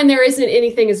 even when there isn't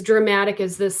anything as dramatic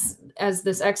as this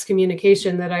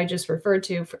excommunication that I just referred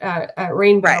to at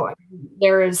Rainbow, right.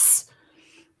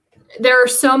 There are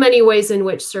so many ways in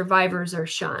which survivors are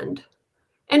shunned.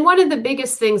 And one of the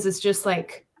biggest things is just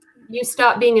like, you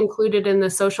stop being included in the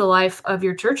social life of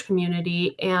your church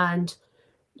community, and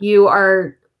you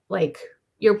are like,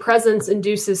 your presence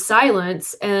induces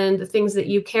silence, and the things that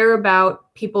you care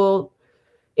about, people,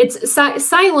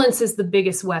 silence is the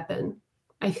biggest weapon,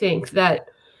 I think, that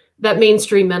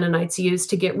mainstream Mennonites use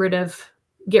to get rid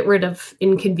of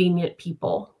inconvenient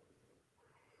people.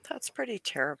 That's pretty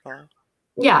terrible.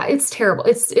 Yeah, it's terrible.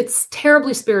 It's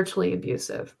terribly spiritually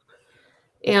abusive.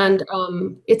 And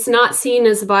it's not seen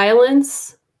as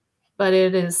violence, but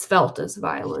it is felt as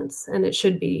violence, and it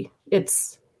should be.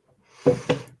 It's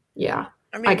Yeah,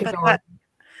 I I mean, could but go on.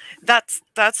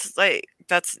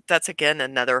 that's again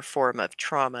another form of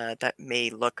trauma that may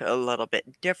look a little bit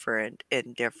different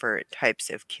in different types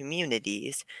of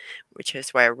communities, which is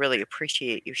why I really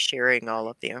appreciate you sharing all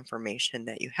of the information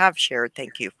that you have shared.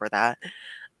 Thank you for that.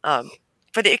 Um,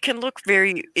 but it can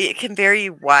vary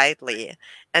widely,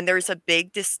 and there's a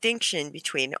big distinction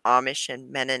between Amish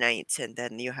and Mennonites, and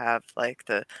then you have like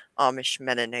the Amish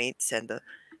Mennonites and the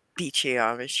beachy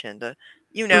Amish and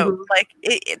Mhm. like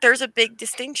there's a big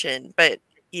distinction. But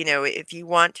if you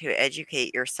want to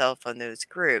educate yourself on those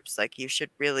groups, like you should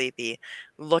really be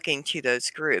looking to those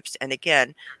groups. And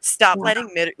again, stop Yeah.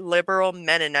 letting liberal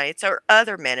Mennonites or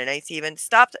other Mennonites even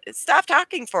stop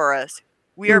talking for us.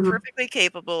 We are Mhm. perfectly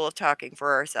capable of talking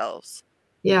for ourselves.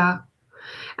 Yeah.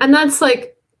 And that's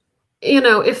like,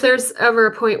 if there's ever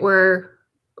a point where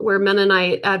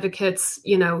Mennonite advocates,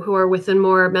 who are within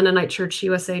more Mennonite Church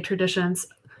USA traditions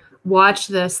watch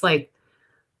this, like,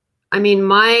 I mean,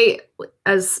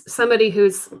 as somebody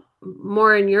who's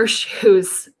more in your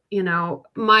shoes,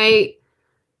 my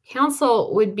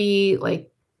counsel would be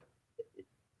like,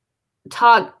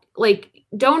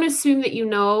 don't assume that you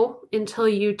know until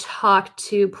you talk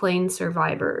to plain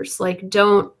survivors. Like,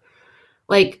 don't,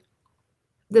 like,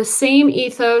 the same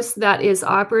ethos that is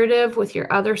operative with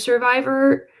your other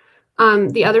survivor,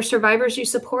 the other survivors you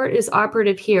support, is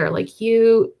operative here. Like,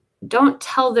 you don't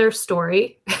tell their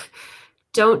story,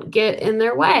 don't get in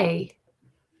their way.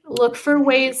 Look for Mhm.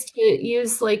 ways to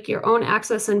use like your own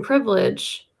access and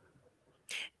privilege.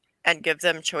 And give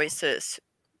them choices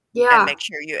and Yeah. make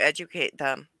sure you educate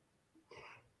them.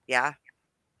 Yeah.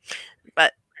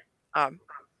 But um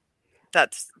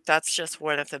that's just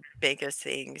one of the biggest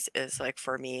things is like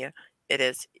for me, it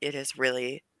is it is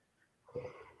really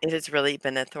it has really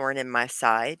been a thorn in my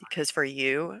side because for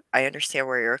you, I understand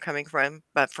where you're coming from,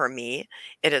 but for me,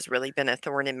 it has really been a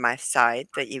thorn in my side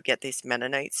that you get these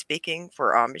Mennonites speaking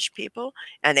for Amish people,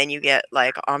 and then you get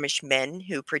like Amish men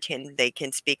who pretend they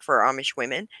can speak for Amish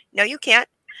women. No, you can't.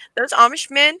 Those Amish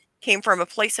men came from a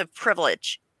place of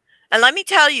privilege. And let me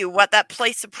tell you what that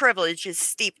place of privilege is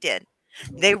steeped in.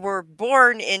 They were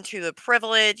born into the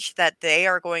privilege that they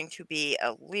are going to be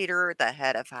a leader, the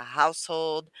head of a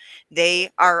household. They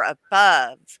are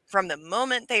above, from the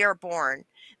moment they are born,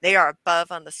 they are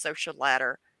above on the social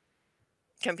ladder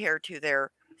compared to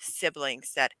their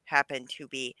siblings that happen to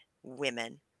be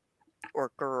women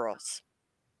or girls.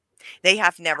 They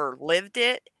have never lived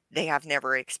it, they have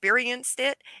never experienced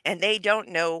it, and they don't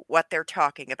know what they're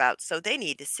talking about. So they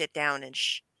need to sit down and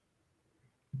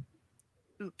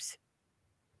oops.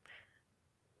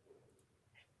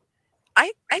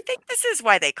 I think this is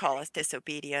why they call us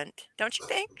disobedient, don't you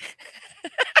think?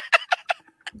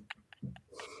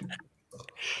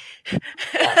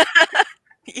 Yeah.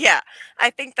 Yeah, I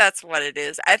think that's what it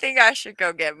is. I think I should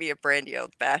go get me a brandy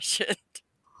old fashioned.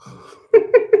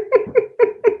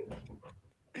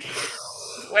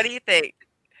 What do you think?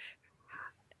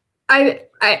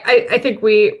 I think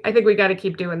we got to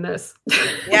keep doing this.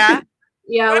 Yeah,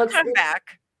 Yeah, we'll let's come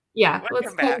back. yeah, We'll let's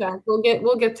come come back. back. We'll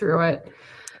get through it.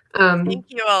 Thank Um,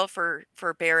 you all for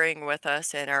bearing with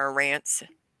us in our rants.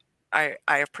 I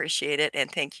appreciate it,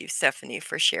 and thank you, Stephanie,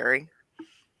 for sharing.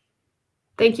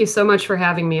 Thank you so much for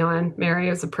having me on, Mary.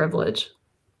 It was a privilege.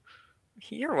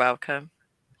 You're welcome.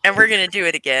 And we're gonna do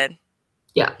it again.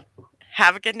 Yeah.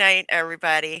 Have a good night,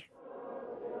 everybody.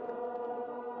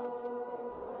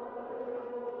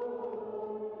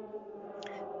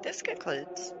 This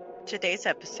concludes today's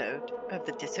episode of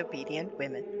The Disobedient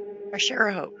Women. I sure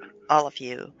hope all of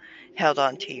you held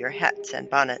on to your hats and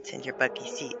bonnets and your buggy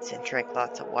seats and drank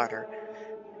lots of water.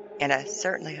 And I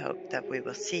certainly hope that we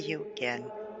will see you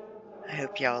again. I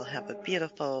hope y'all have a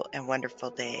beautiful and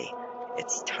wonderful day.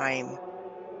 It's time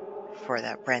for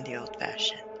that brandy old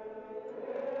fashioned.